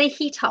how did they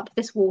heat up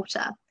this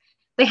water?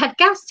 They had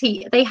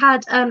gas-heated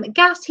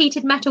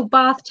metal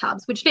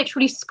bathtubs, which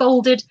literally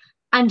scalded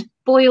and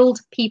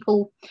boiled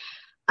people.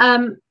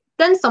 Then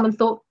someone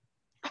thought,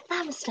 a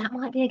thermostat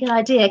might be a good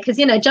idea because,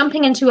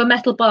 jumping into a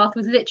metal bath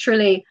with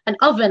literally an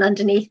oven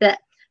underneath it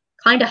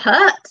kind of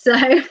hurts. So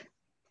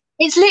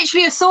it's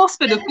literally a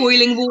saucepan of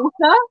boiling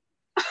water.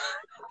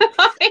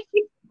 I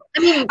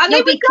mean, and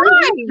you'll be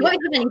clean. You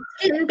won't have any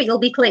skin, but you'll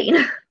be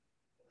clean.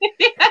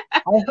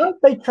 I hope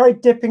they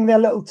tried dipping their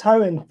little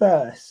toe in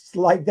first.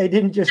 Like they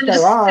didn't just go, they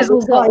did.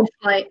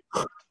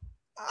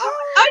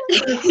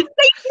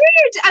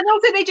 And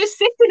also they just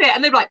sit in it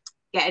and they're like,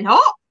 getting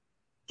hot.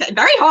 Getting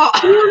very hot.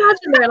 Can you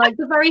imagine though, like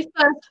the very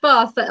first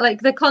bath, that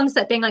like the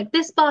concept being like,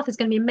 this bath is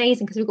going to be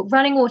amazing because we've got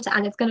running water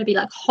and it's going to be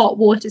like hot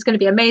water. It's going to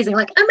be amazing.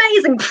 Like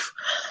amazing.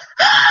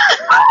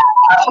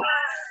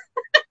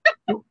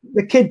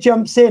 The kid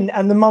jumps in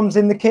and the mum's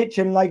in the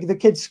kitchen, like the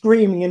kid's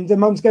screaming and the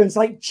mum's going, it's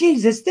like,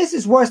 Jesus, this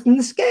is worse than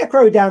the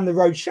Scarecrow down the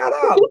road. Shut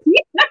up.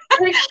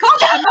 Can't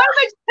get a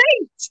moment's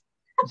peace.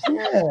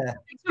 Yeah.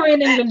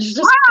 Victorian England is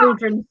just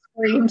children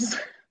screams.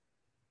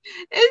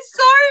 It's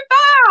so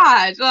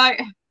bad.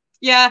 Like,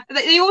 yeah,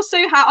 they also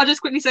had, I'll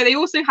just quickly say, they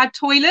also had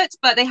toilets,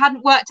 but they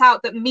hadn't worked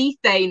out that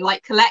methane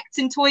like collects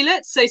in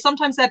toilets. So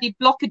sometimes there'd be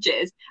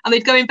blockages and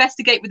they'd go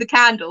investigate with a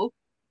candle.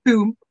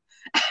 Boom.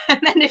 And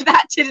then if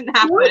that didn't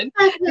happen,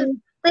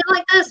 they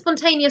like their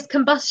spontaneous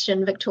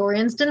combustion,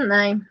 Victorians, didn't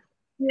they?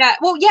 Yeah,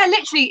 well, yeah,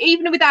 literally,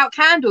 even without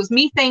candles,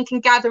 methane can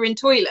gather in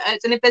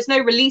toilets, and if there's no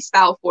release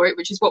valve for it,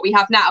 which is what we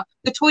have now,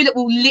 the toilet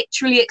will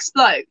literally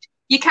explode.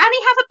 You can't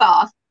have a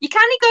bath, you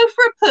can't go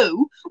for a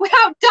poo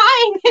without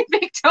dying in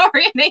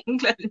Victorian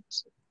England.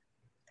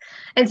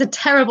 It's a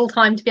terrible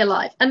time to be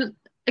alive. And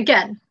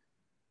again,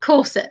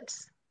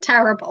 corsets,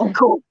 terrible.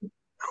 Cool.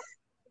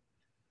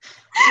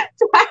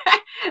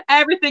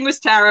 Everything was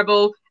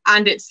terrible,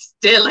 and it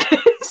still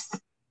is.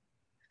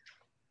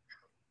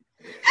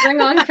 Bring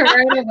on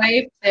Corona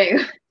Wave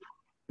 2.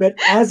 But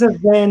as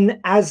of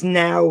then, as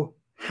now,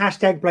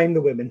 hashtag blame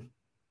the women.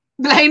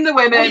 Blame the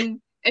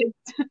women. It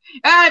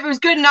was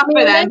good enough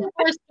for them.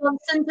 Boris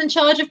Johnson's in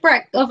charge of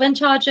the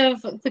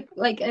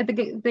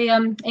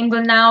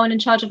England now and in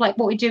charge of like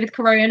what we do with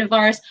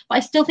coronavirus. But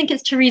I still think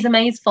it's Theresa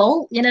May's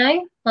fault,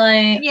 Like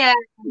yeah.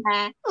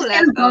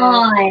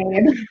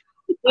 Fine.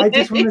 I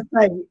just want to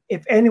say,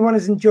 if anyone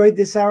has enjoyed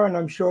this hour, and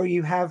I'm sure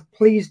you have,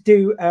 please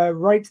do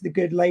write to the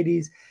good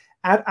ladies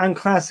at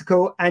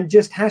Unclassical and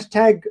just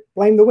hashtag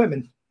blame the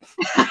women.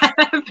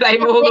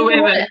 Blame all the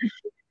women.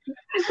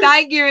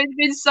 Thank you. It's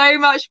been so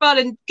much fun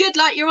and good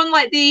luck. You're on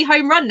like the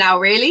home run now,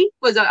 really?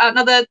 Was it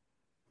another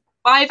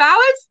 5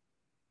 hours?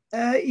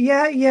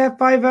 Yeah,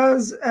 5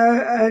 hours.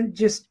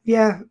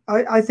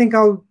 I think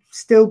I'll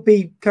still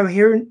be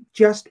coherent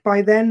just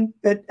by then.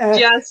 But by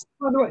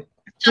the way,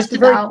 just a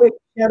very quick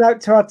shout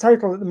out to our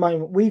total at the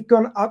moment. We've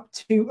gone up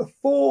to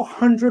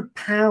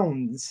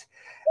 £400.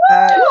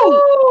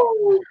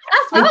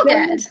 That's well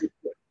good.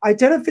 I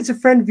don't know if it's a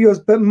friend of yours,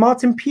 but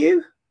Martin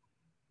Pugh.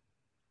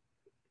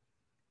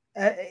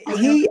 Thank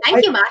you,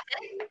 Martin.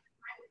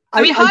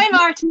 Hi,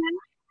 Martin.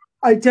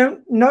 I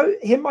don't know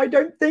him, I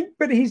don't think,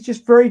 but he's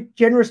just very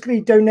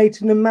generously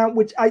donated an amount,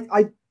 which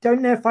I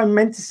don't know if I'm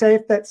meant to say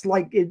if that's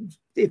like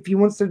if he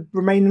wants to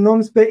remain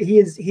anonymous, but he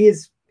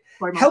is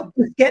helped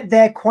us get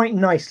there quite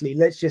nicely.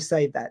 Let's just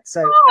say that.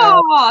 So,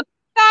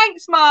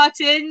 thanks,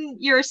 Martin.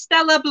 You're a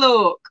stellar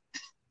bloke.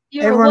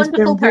 You're a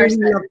wonderful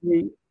person.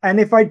 Lovely. And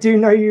if I do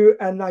know you,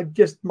 and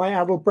my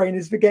adult brain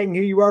is forgetting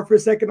who you are for a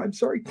second, I'm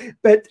sorry.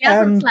 But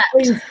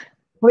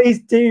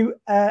please do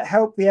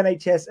help the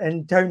NHS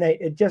and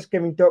donate at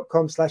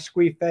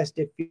justgiving.com/squeefest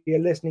if you're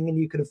listening and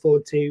you can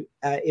afford to.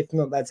 If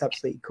not, that's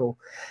absolutely cool.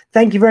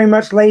 Thank you very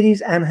much,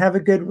 ladies, and have a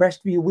good rest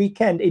of your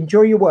weekend.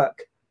 Enjoy your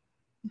work.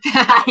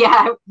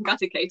 Yeah,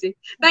 got it, Katie.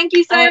 Thank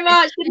you so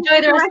much.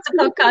 Enjoy the rest of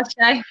the podcast,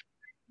 Jay.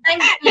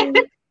 Thank you.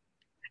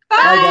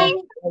 Bye.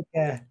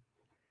 Okay.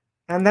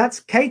 And that's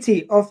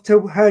Katie off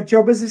to her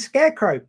job as a scarecrow.